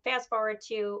 and fast forward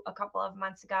to a couple of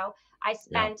months ago, I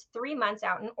spent 3 months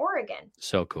out in Oregon.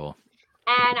 So cool.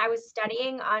 And I was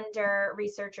studying under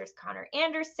researchers Connor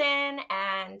Anderson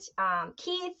and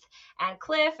Keith and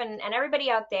Cliff and everybody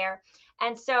out there.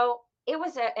 And so it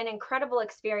was an incredible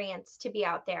experience to be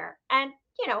out there. And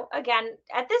again,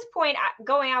 at this point,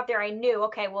 going out there, I knew,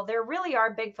 okay, well, there really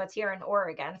are Bigfoots here in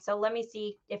Oregon. So let me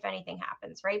see if anything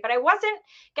happens, right? But I wasn't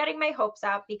getting my hopes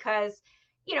up because,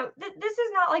 this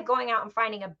is not like going out and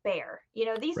finding a bear.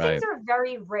 These things are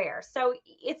very rare. So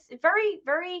it's very,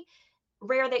 very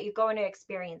rare that you go in to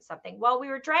experience something. Well, we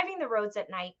were driving the roads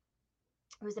at night.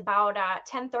 It was about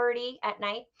 10:30 at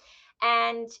night.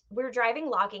 And we were driving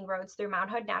logging roads through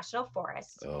Mount Hood National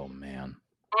Forest. Oh, man.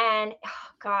 And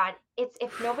God, if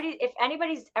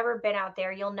anybody's ever been out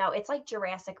there, you'll know it's like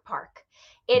Jurassic Park.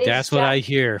 That's what I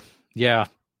hear. Yeah.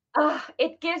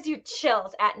 It gives you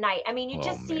chills at night. I mean, you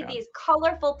just see these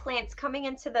colorful plants coming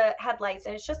into the headlights,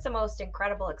 and it's just the most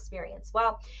incredible experience.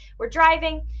 Well, we're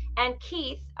driving, and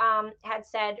Keith had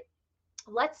said,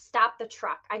 let's stop the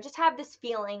truck. I just have this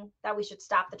feeling that we should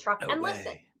stop the truck and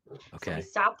listen. Okay. So we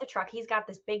stopped the truck. He's got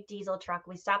this big diesel truck.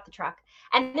 We stopped the truck,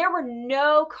 and there were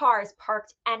no cars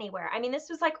parked anywhere. I mean, this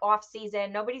was like off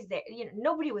season. Nobody's there.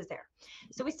 Nobody was there.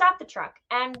 So we stopped the truck,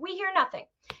 and we hear nothing.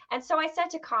 And so I said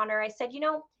to Connor, I said,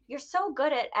 you're so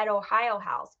good at Ohio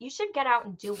howls. You should get out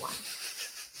and do one.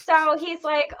 So he's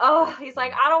like,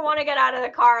 I don't want to get out of the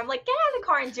car. I'm like, get out of the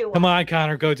car and do one. Come on,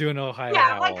 Connor, go do an Ohio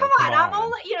howl. Yeah, like, come on. I'm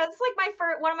only, it's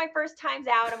like one of my first times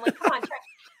out. I'm like, come on, try.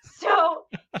 So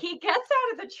he gets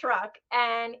out of the truck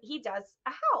and he does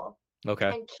a howl. Okay.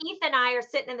 And Keith and I are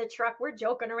sitting in the truck. We're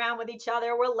joking around with each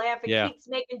other. We're laughing. Yeah. Keith's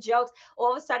making jokes.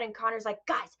 All of a sudden, Connor's like,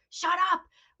 guys, shut up.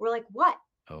 We're like, what?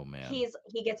 Oh, man.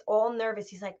 He gets all nervous.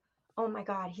 He's like, oh, my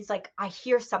God. He's like, I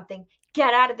hear something.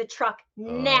 Get out of the truck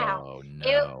now. Oh,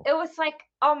 no. It was like,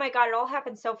 oh, my God. It all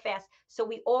happened so fast. So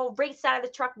we all raced out of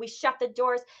the truck. We shut the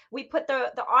doors. We put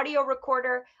the audio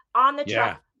recorder on the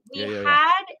truck. We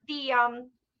had the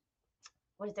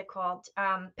what is it called?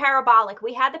 Parabolic.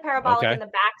 We had the parabolic in the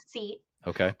back seat.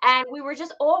 Okay. And we were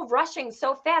just all rushing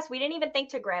so fast. We didn't even think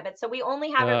to grab it. So we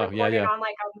only have it recorded on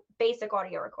like a basic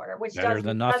audio recorder, which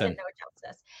doesn't know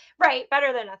justice. Right.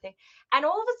 Better than nothing. And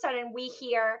all of a sudden we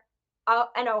hear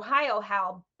an Ohio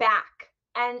howl back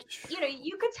And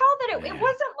you could tell that it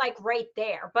wasn't like right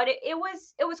there, but it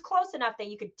was close enough that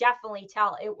you could definitely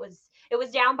tell it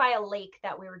was down by a lake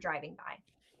that we were driving by.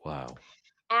 Wow.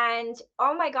 And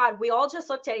oh my God, we all just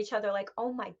looked at each other like,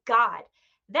 oh my God.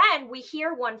 Then we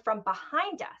hear one from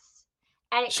behind us.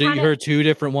 And So you heard two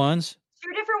different ones?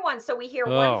 Two different ones. So we hear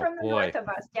one from the north of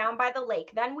us down by the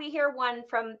lake. Then we hear one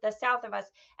from the south of us,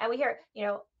 and we hear,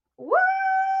 woo,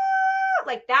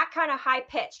 like that kind of high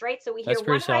pitched, right? So we hear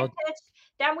one high pitched,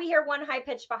 then we hear one high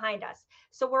pitched behind us.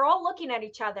 So we're all looking at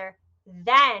each other.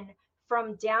 Then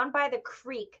from down by the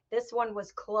creek, this one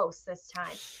was close this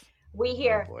time. We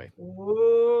hear, woo,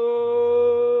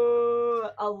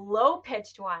 a low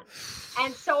pitched one.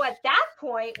 And so at that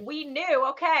point, we knew,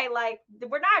 okay, like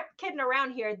we're not kidding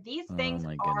around here. These things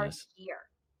are here.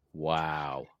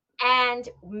 Wow. And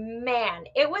man,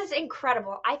 it was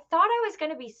incredible. I thought I was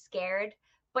going to be scared,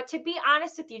 but to be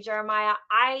honest with you, Jeremiah,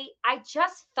 I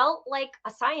just felt like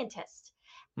a scientist.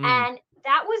 And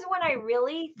that was when I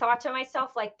really thought to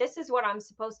myself, like, this is what I'm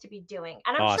supposed to be doing.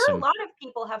 And I'm sure a lot of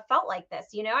people have felt like this,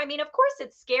 I mean, of course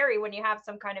it's scary when you have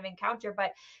some kind of encounter,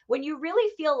 but when you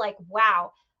really feel like,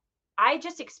 wow, I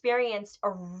just experienced a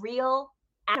real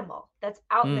animal that's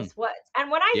out in this woods.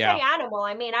 And when I say animal,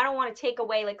 I mean, I don't want to take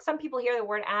away, like some people hear the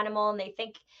word animal and they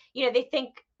think, they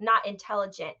think not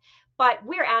intelligent, but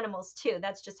we're animals too.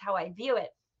 That's just how I view it.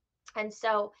 And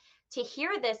so to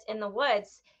hear this in the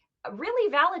woods really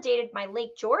validated my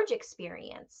Lake George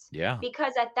experience. Yeah.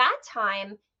 Because at that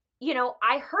time,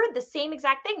 I heard the same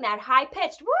exact thing, that high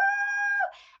pitched, woo!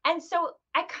 And so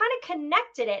I kind of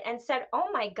connected it and said,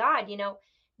 oh my God,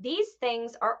 these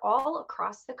things are all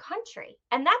across the country.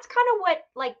 And that's kind of what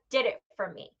did it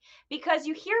for me, because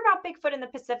you hear about Bigfoot in the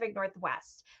Pacific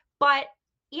Northwest, but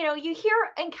you hear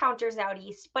encounters out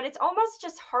east, but it's almost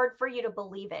just hard for you to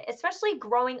believe it, especially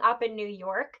growing up in New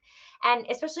York and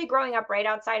especially growing up right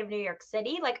outside of New York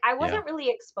City. Like I wasn't really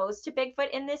exposed to Bigfoot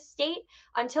in this state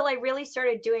until I really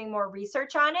started doing more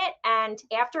research on it. And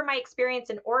after my experience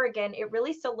in Oregon, it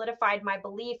really solidified my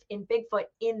belief in Bigfoot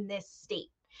in this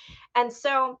state. And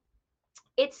so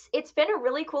it's been a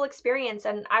really cool experience.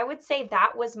 And I would say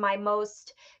that was my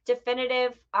most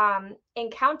definitive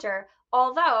encounter.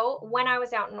 Although when I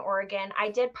was out in Oregon,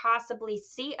 I did possibly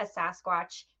see a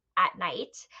Sasquatch at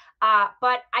night,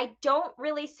 but I don't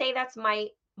really say that's my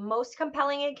most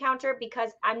compelling encounter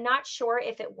because I'm not sure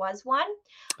if it was one.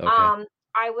 Okay.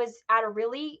 I was at a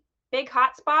really big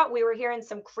hotspot. We were hearing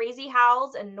some crazy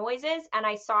howls and noises, and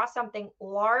I saw something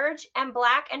large and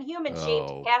black and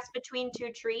human-shaped pass between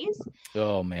two trees.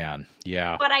 Oh, man.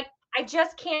 Yeah. But I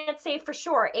just can't say for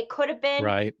sure. It could have been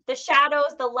the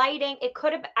shadows, the lighting. It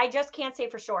could have. I just can't say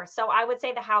for sure. So I would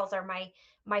say the howls are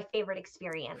my favorite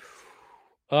experience.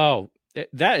 Oh,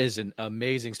 that is an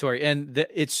amazing story, and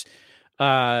it's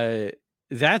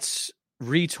that's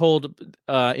retold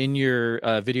in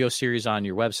your video series on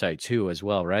your website too, as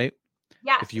well, right?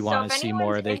 Yeah. If you want to see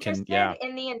more, they can. Yeah.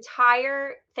 In the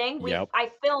entire thing,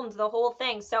 I filmed the whole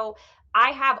thing, so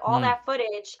I have all that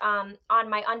footage on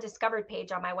my undiscovered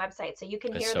page on my website. So you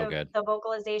can hear the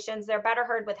vocalizations. They're better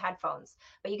heard with headphones,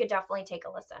 but you could definitely take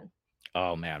a listen.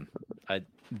 Oh man.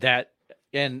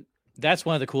 That's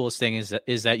one of the coolest things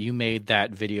is that you made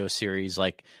that video series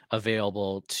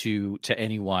available to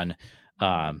anyone,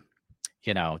 who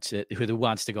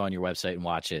wants to go on your website and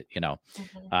watch it,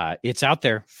 it's out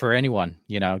there for anyone,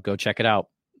 go check it out.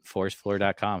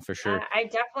 forestfloor.com for sure. I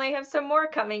definitely have some more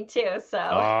coming too.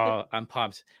 So I'm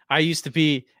pumped. I used to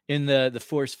be in the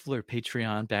Forest Floor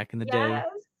Patreon back in the day.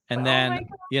 And then,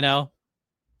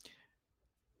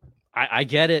 I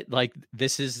get it. Like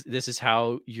this is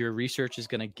how your research is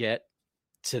going to get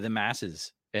to the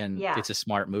masses, and it's a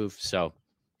smart move. So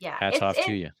hats off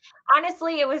to you.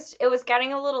 Honestly, it was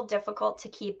getting a little difficult to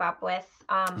keep up with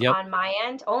on my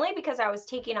end, only because I was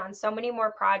taking on so many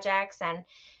more projects and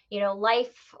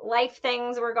life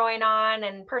things were going on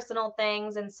and personal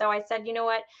things. And so I said, you know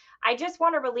what, I just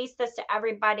want to release this to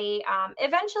everybody.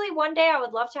 Eventually one day I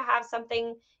would love to have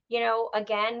something,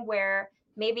 again, where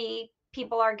maybe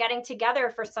people are getting together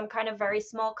for some kind of very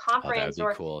small conference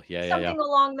or cool. something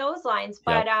along those lines.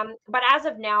 But as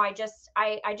of now, I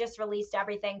just released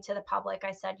everything to the public.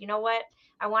 I said, you know what,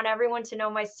 I want everyone to know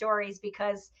my stories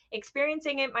because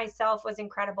experiencing it myself was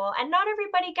incredible. And not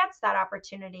everybody gets that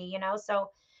opportunity, so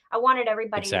I wanted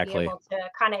everybody to be able to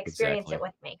kind of experience it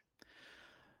with me.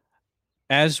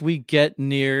 As we get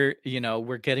near,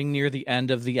 we're getting near the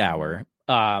end of the hour.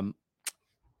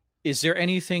 Is there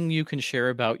anything you can share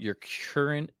about your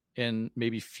current and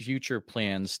maybe future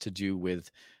plans to do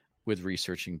with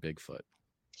researching Bigfoot?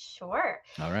 Sure.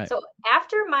 All right. So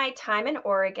after my time in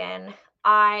Oregon,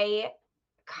 I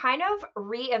kind of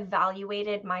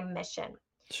reevaluated my mission.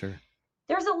 Sure.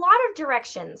 There's a lot of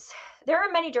directions. There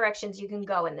are many directions you can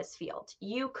go in this field.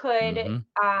 You could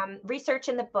research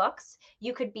in the books.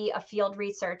 You could be a field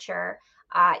researcher.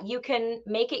 You can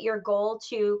make it your goal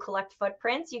to collect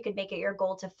footprints. You could make it your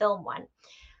goal to film one.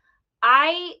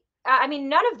 I mean,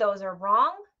 none of those are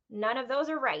wrong. None of those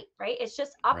are right? It's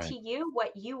just up to you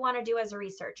what you want to do as a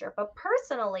researcher. But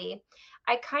personally,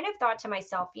 I kind of thought to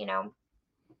myself,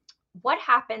 what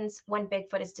happens when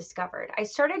Bigfoot is discovered? I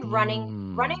started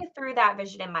running through that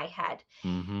vision in my head.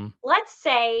 Let's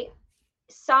say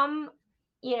some,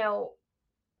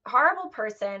 horrible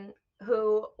person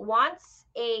who wants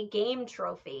a game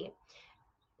trophy.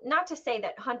 Not to say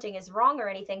that hunting is wrong or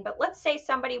anything, but let's say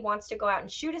somebody wants to go out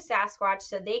and shoot a Sasquatch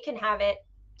so they can have it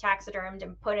taxidermed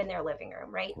and put in their living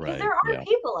room, right? Because there are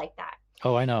people like that.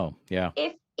 Oh, I know. Yeah.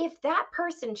 If that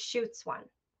person shoots one,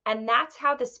 and that's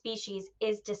how the species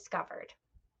is discovered,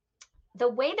 the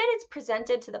way that it's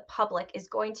presented to the public is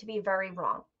going to be very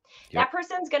wrong. That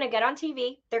person's going to get on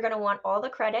TV. They're going to want all the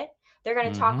credit. They're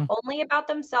going to talk only about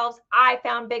themselves. I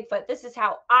found Bigfoot. This is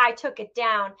how I took it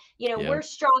down. We're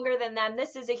stronger than them.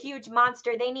 This is a huge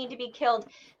monster. They need to be killed.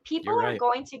 People are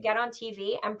going to get on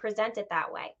TV and present it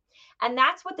that way. And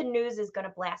that's what the news is going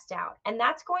to blast out. And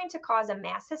that's going to cause a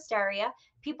mass hysteria.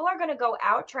 People are going to go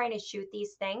out trying to shoot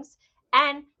these things.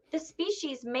 And the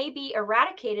species may be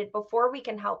eradicated before we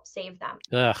can help save them.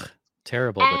 Ugh,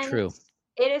 terrible, but true.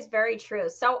 It is very true.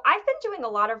 So I've been doing a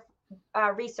lot of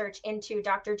research into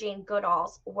Dr. Jane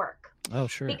Goodall's work. Oh,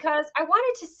 sure. Because I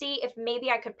wanted to see if maybe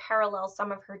I could parallel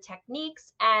some of her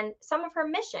techniques and some of her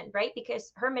mission, right?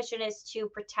 Because her mission is to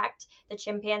protect the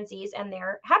chimpanzees and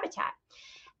their habitat.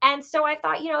 And so I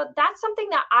thought, that's something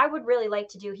that I would really like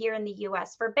to do here in the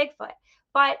US for Bigfoot.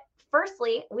 But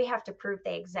firstly, we have to prove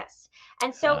they exist.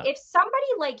 And so if somebody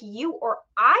like you or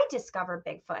I discover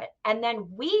Bigfoot and then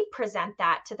we present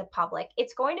that to the public,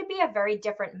 it's going to be a very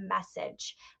different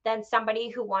message than somebody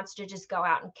who wants to just go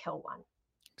out and kill one.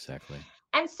 Exactly.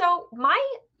 And so my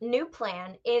new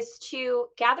plan is to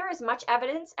gather as much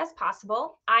evidence as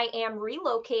possible. I am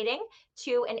relocating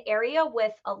to an area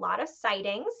with a lot of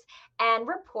sightings and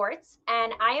reports,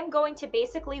 and I am going to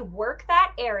basically work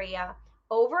that area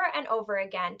over and over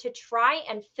again to try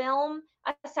and film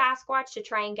a Sasquatch, to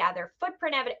try and gather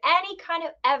footprint evidence, any kind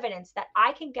of evidence that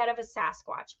I can get of a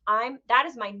Sasquatch. That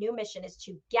is my new mission, is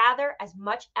to gather as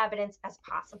much evidence as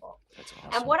possible. That's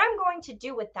awesome. And what I'm going to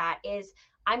do with that is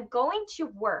I'm going to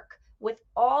work with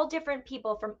all different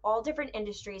people from all different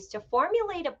industries to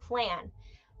formulate a plan.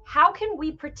 How can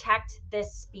we protect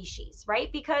this species,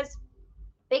 right? Because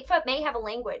Bigfoot may have a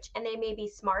language and they may be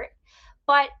smart,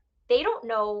 but they don't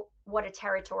know what a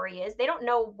territory is. They don't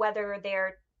know whether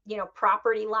their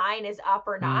property line is up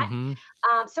or not.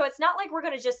 So it's not like we're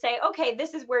going to just say, okay,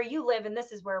 this is where you live and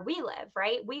this is where we live,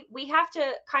 right? We have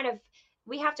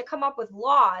to come up with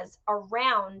laws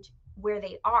around where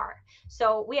they are.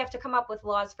 So we have to come up with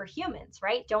laws for humans,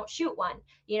 right? Don't shoot one.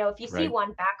 If you see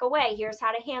one, back away. Here's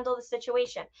how to handle the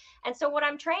situation. And so what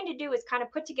I'm trying to do is kind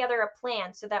of put together a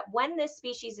plan so that when this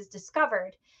species is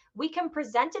discovered, we can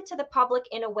present it to the public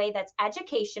in a way that's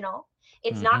educational.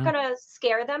 It's not going to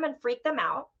scare them and freak them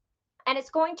out. And it's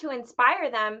going to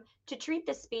inspire them to treat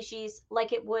this species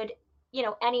like it would,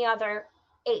 any other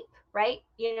ape, right?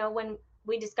 When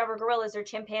we discover gorillas or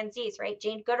chimpanzees, right?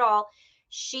 Jane Goodall,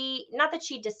 not that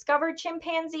she discovered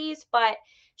chimpanzees, but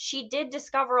she did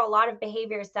discover a lot of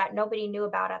behaviors that nobody knew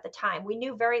about at the time. We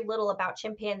knew very little about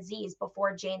chimpanzees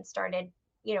before Jane started,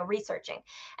 researching.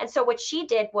 And so what she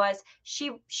did was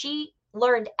she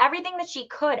learned everything that she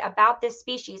could about this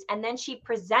species, and then she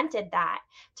presented that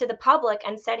to the public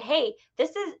and said, hey,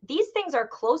 these things are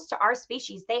close to our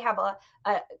species. They have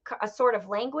a sort of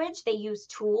language. They use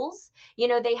tools.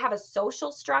 They have a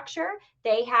social structure.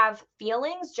 They have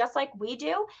feelings just like we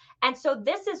do. And so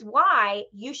this is why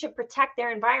you should protect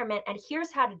their environment, and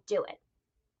here's how to do it.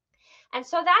 And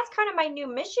so that's kind of my new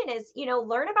mission is,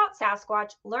 learn about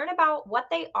Sasquatch, learn about what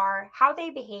they are, how they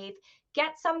behave,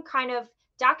 get some kind of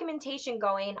documentation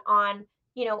going on,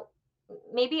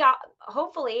 maybe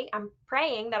hopefully I'm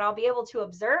praying that I'll be able to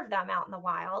observe them out in the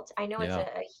wild. I know it's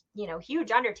a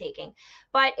huge undertaking,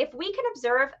 but if we can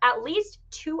observe at least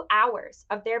 2 hours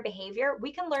of their behavior,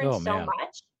 we can learn so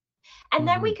much. And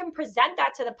then we can present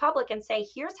that to the public and say,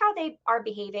 here's how they are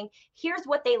behaving. Here's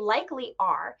what they likely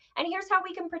are. And here's how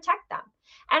we can protect them.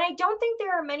 And I don't think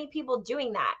there are many people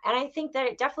doing that. And I think that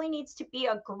it definitely needs to be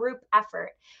a group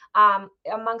effort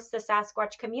amongst the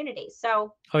Sasquatch community.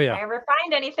 So if I ever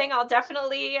find anything, I'll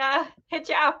definitely hit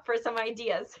you up for some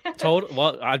ideas.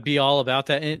 Well, I'd be all about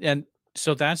that. And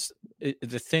so that's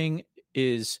the thing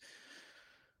is,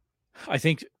 I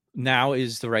think now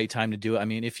is the right time to do it. I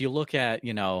mean, if you look at,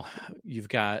 you've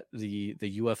got the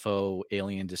UFO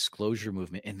alien disclosure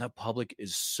movement, and the public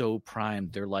is so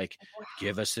primed. They're like,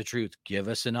 give us the truth, give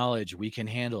us the knowledge, we can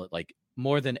handle it, like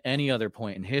more than any other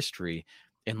point in history.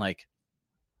 And like,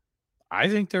 I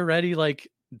think they're ready, like,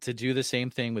 to do the same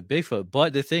thing with Bigfoot.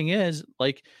 But the thing is,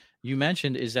 like you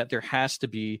mentioned, is that there has to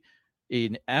be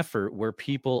an effort where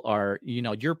people are,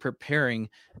 you're preparing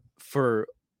for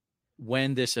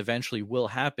when this eventually will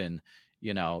happen.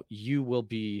 You will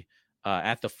be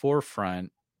at the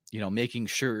forefront, making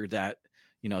sure that,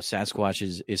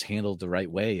 Sasquatch is handled the right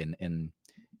way, and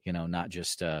not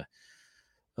just can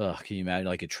you imagine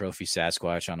like a trophy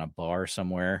Sasquatch on a bar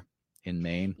somewhere in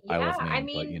Maine? Yeah, I love Maine, I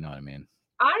mean, but you know what I mean.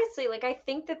 honestly, like I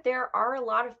think that there are a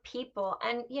lot of people,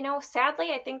 and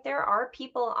sadly, I think there are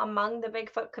people among the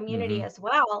Bigfoot community Mm-hmm. as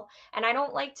well. And I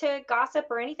don't like to gossip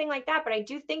or anything like that, but I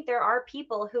do think there are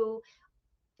people who,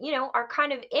 are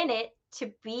kind of in it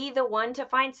to be the one to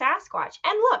find Sasquatch.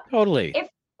 And look, Totally. if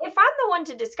I'm the one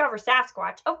to discover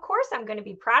Sasquatch, of course I'm going to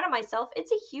be proud of myself.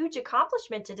 It's a huge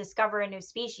accomplishment to discover a new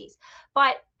species.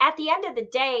 But at the end of the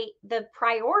day, the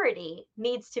priority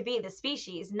needs to be the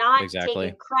species, not Exactly.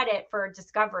 taking credit for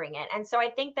discovering it. And so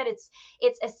I think that it's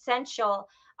essential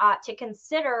to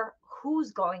consider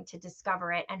who's going to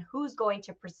discover it and who's going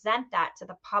to present that to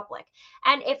the public.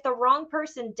 And if the wrong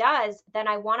person does, then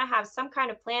I want to have some kind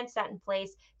of plan set in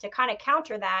place to kind of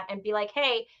counter that and be like,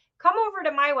 hey, come over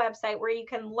to my website where you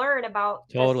can learn about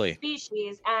Totally. this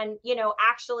species and,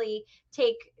 actually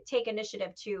take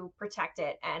initiative to protect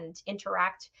it and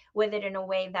interact with it in a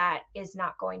way that is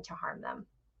not going to harm them.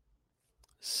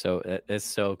 So it's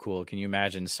so cool. Can you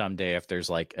imagine someday if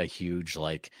there's like a huge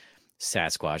like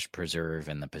Sasquatch preserve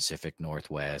in the Pacific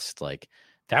Northwest? Like,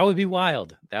 that would be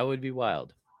wild. That would be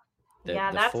wild.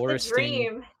 That's the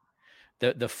dream.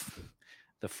 The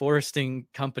foresting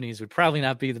companies would probably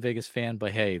not be the biggest fan,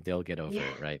 but hey, they'll get over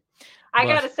it, right? I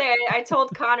gotta say, I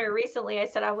told Connor recently, I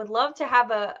said I would love to have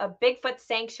a Bigfoot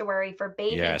sanctuary for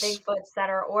baby Bigfoots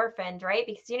that are orphaned, right?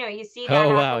 Because you see that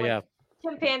happen with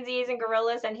chimpanzees and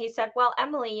gorillas. And he said, well,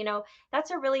 Emily,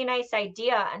 that's a really nice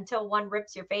idea until one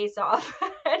rips your face off.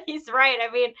 And he's right.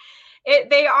 I mean,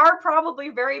 they are probably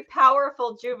very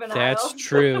powerful juveniles. That's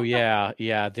true. Yeah.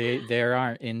 They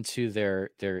aren't into they're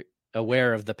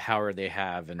aware of the power they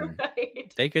have, and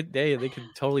right. they could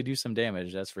totally do some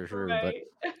damage, that's for sure. Right.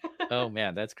 But oh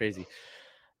man, that's crazy.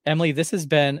 Emily, this has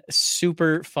been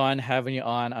super fun having you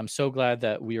on. I'm so glad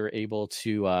that we were able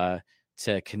to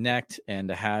connect and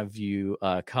to have you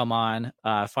come on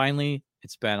finally.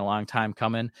 It's been a long time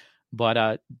coming,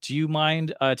 but do you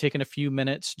mind taking a few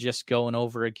minutes just going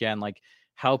over again like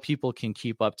how people can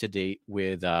keep up to date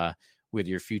with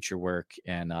your future work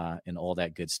and all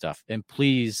that good stuff? And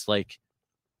please, like,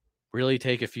 really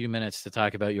take a few minutes to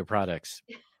talk about your products,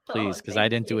 please, because I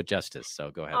didn't do it justice.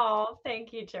 So go ahead. Oh,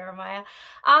 thank you, Jeremiah.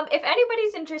 If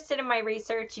anybody's interested in my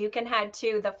research, you can head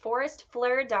to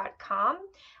theforestfleur.com,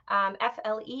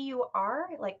 FLEUR,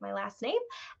 like my last name.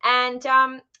 And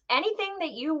anything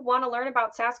that you want to learn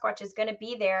about Sasquatch is going to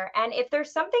be there. And if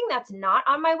there's something that's not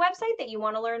on my website that you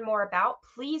want to learn more about,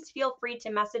 please feel free to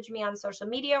message me on social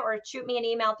media or shoot me an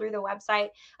email through the website.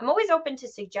 I'm always open to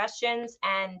suggestions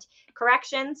and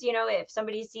corrections. If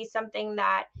somebody sees something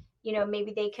that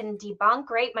maybe they can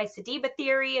debunk, right? My Sediba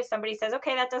theory, if somebody says,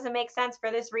 okay, that doesn't make sense for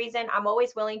this reason, I'm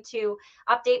always willing to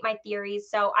update my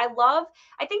theories. So I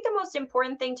think the most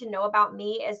important thing to know about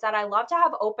me is that I love to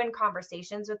have open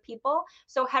conversations with people.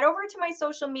 So head over to my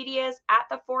social medias at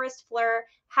The Forest Fleur,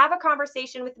 have a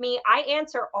conversation with me. I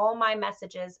answer all my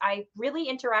messages. I really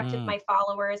interact with my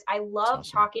followers. I love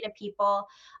talking to people.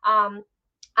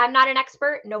 I'm not an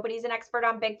expert. Nobody's an expert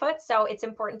on Bigfoot. So it's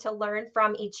important to learn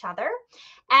from each other.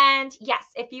 And yes,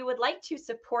 if you would like to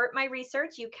support my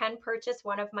research, you can purchase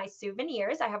one of my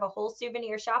souvenirs. I have a whole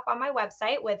souvenir shop on my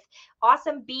website with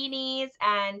awesome beanies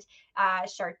and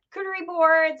charcuterie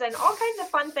boards and all kinds of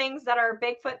fun things that are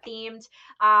Bigfoot themed.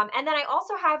 And then I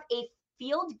also have a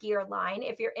field gear line.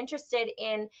 If you're interested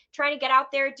in trying to get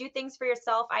out there, do things for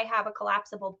yourself, I have a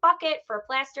collapsible bucket for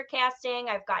plaster casting.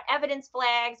 I've got evidence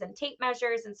flags and tape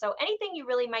measures. And so anything you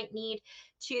really might need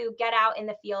to get out in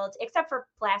the field, except for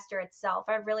plaster itself.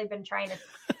 I've really been trying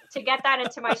to get that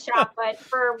into my shop, but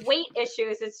for weight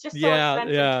issues, it's just so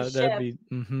expensive to ship. That'd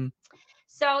be,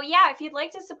 So yeah, if you'd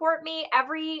like to support me,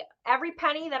 every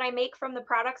penny that I make from the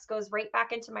products goes right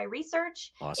back into my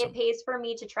research. Awesome. It pays for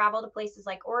me to travel to places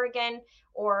like Oregon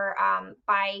or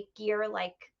buy gear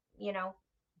like,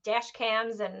 dash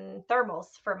cams and thermals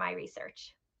for my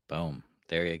research. Boom.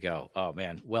 There you go. Oh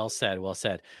man. Well said. Well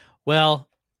said. Well,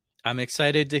 I'm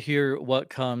excited to hear what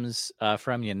comes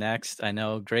from you next. I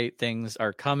know great things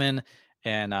are coming,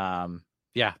 and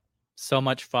yeah, so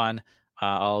much fun.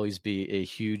 I'll always be a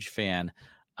huge fan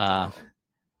of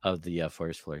the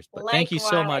Forest Floors. But thank you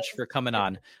so much Likewise. for coming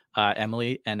on,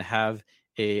 Emily, and have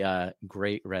a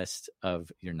great rest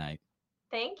of your night.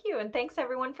 Thank you. And thanks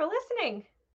everyone for listening.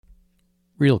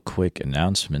 Real quick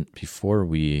announcement before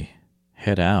we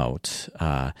head out.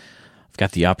 I've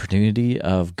got the opportunity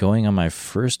of going on my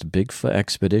first Bigfoot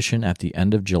expedition at the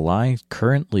end of July.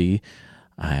 Currently,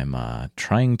 I'm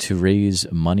trying to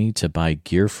raise money to buy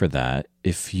gear for that.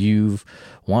 If you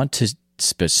want to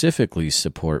specifically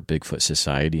support Bigfoot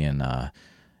Society and,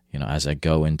 as I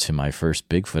go into my first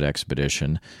Bigfoot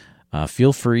expedition,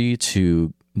 feel free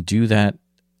to do that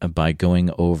by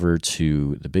going over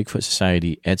to the Bigfoot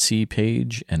Society Etsy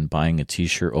page and buying a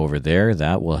t-shirt over there.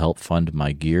 That will help fund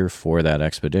my gear for that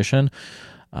expedition.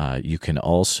 You can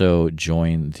also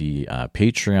join the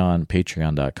Patreon,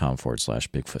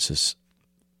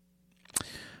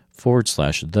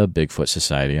 patreon.com/Bigfoot/the Bigfoot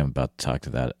Society. I'm about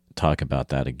to talk about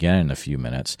that again in a few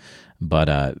minutes.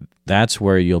 But that's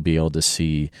where you'll be able to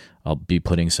see, I'll be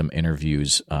putting some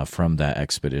interviews from that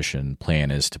expedition.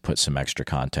 Plan is to put some extra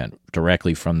content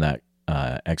directly from that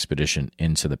expedition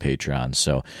into the Patreon.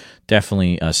 So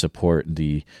definitely support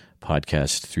the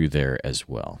podcast through there as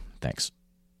well. Thanks.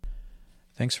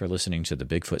 Thanks for listening to the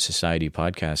Bigfoot Society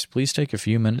podcast. Please take a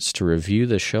few minutes to review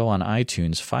the show on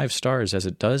iTunes, 5 stars, as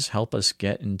it does help us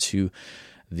get into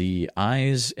the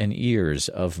eyes and ears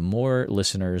of more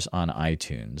listeners on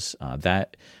iTunes.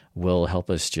 That will help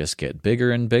us just get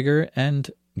bigger and bigger and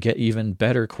get even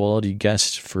better quality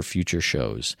guests for future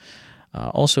shows.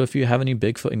 Also, if you have any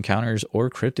Bigfoot encounters or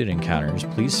cryptid encounters,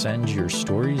 please send your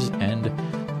stories and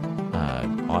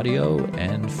audio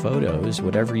and photos,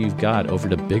 whatever you've got, over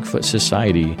to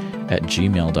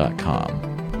bigfootsociety@gmail.com.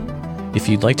 If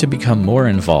you'd like to become more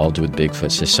involved with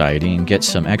Bigfoot Society and get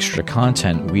some extra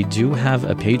content, we do have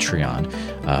a Patreon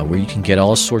where you can get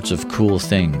all sorts of cool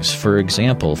things. For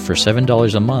example, for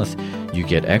 $7 a month, you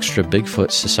get extra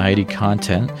Bigfoot Society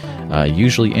content,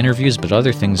 usually interviews, but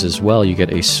other things as well. You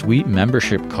get a sweet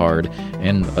membership card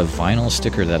and a vinyl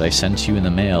sticker that I send to you in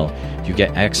the mail. You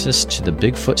get access to the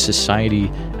Bigfoot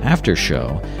Society after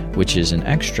show, which is an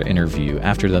extra interview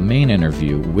after the main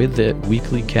interview with the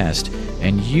weekly guest,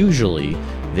 and usually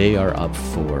they are up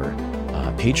for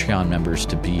Patreon members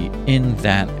to be in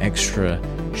that extra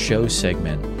show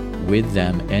segment with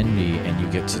them and me, and you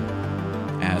get to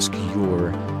ask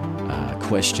your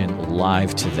question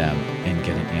live to them and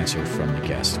get an answer from the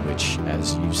guest, which,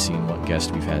 as you've seen what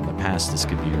guest we've had in the past, this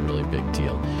could be a really big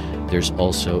deal. There's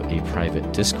also a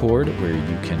private Discord where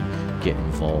you can get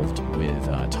involved with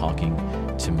talking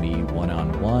to me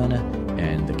one-on-one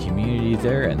and the community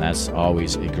there, and that's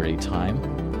always a great time.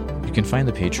 You can find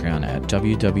the Patreon at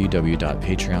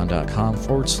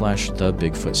www.patreon.com/The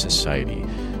Bigfoot Society.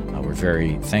 We're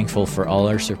very thankful for all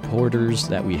our supporters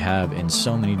that we have in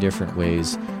so many different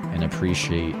ways, and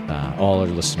appreciate all our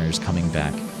listeners coming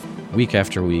back week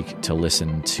after week to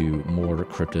listen to more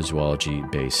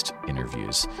cryptozoology-based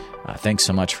interviews. Thanks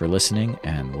so much for listening,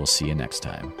 and we'll see you next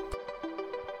time.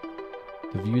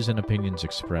 The views and opinions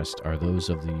expressed are those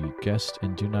of the guest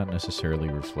and do not necessarily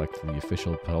reflect the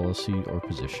official policy or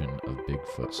position of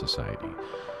Bigfoot Society.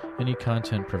 Any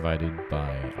content provided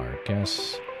by our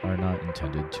guests are not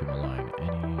intended to malign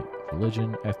any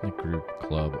religion, ethnic group,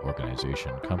 club,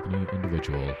 organization, company,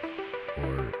 individual,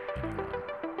 or anyone.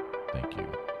 Thank you.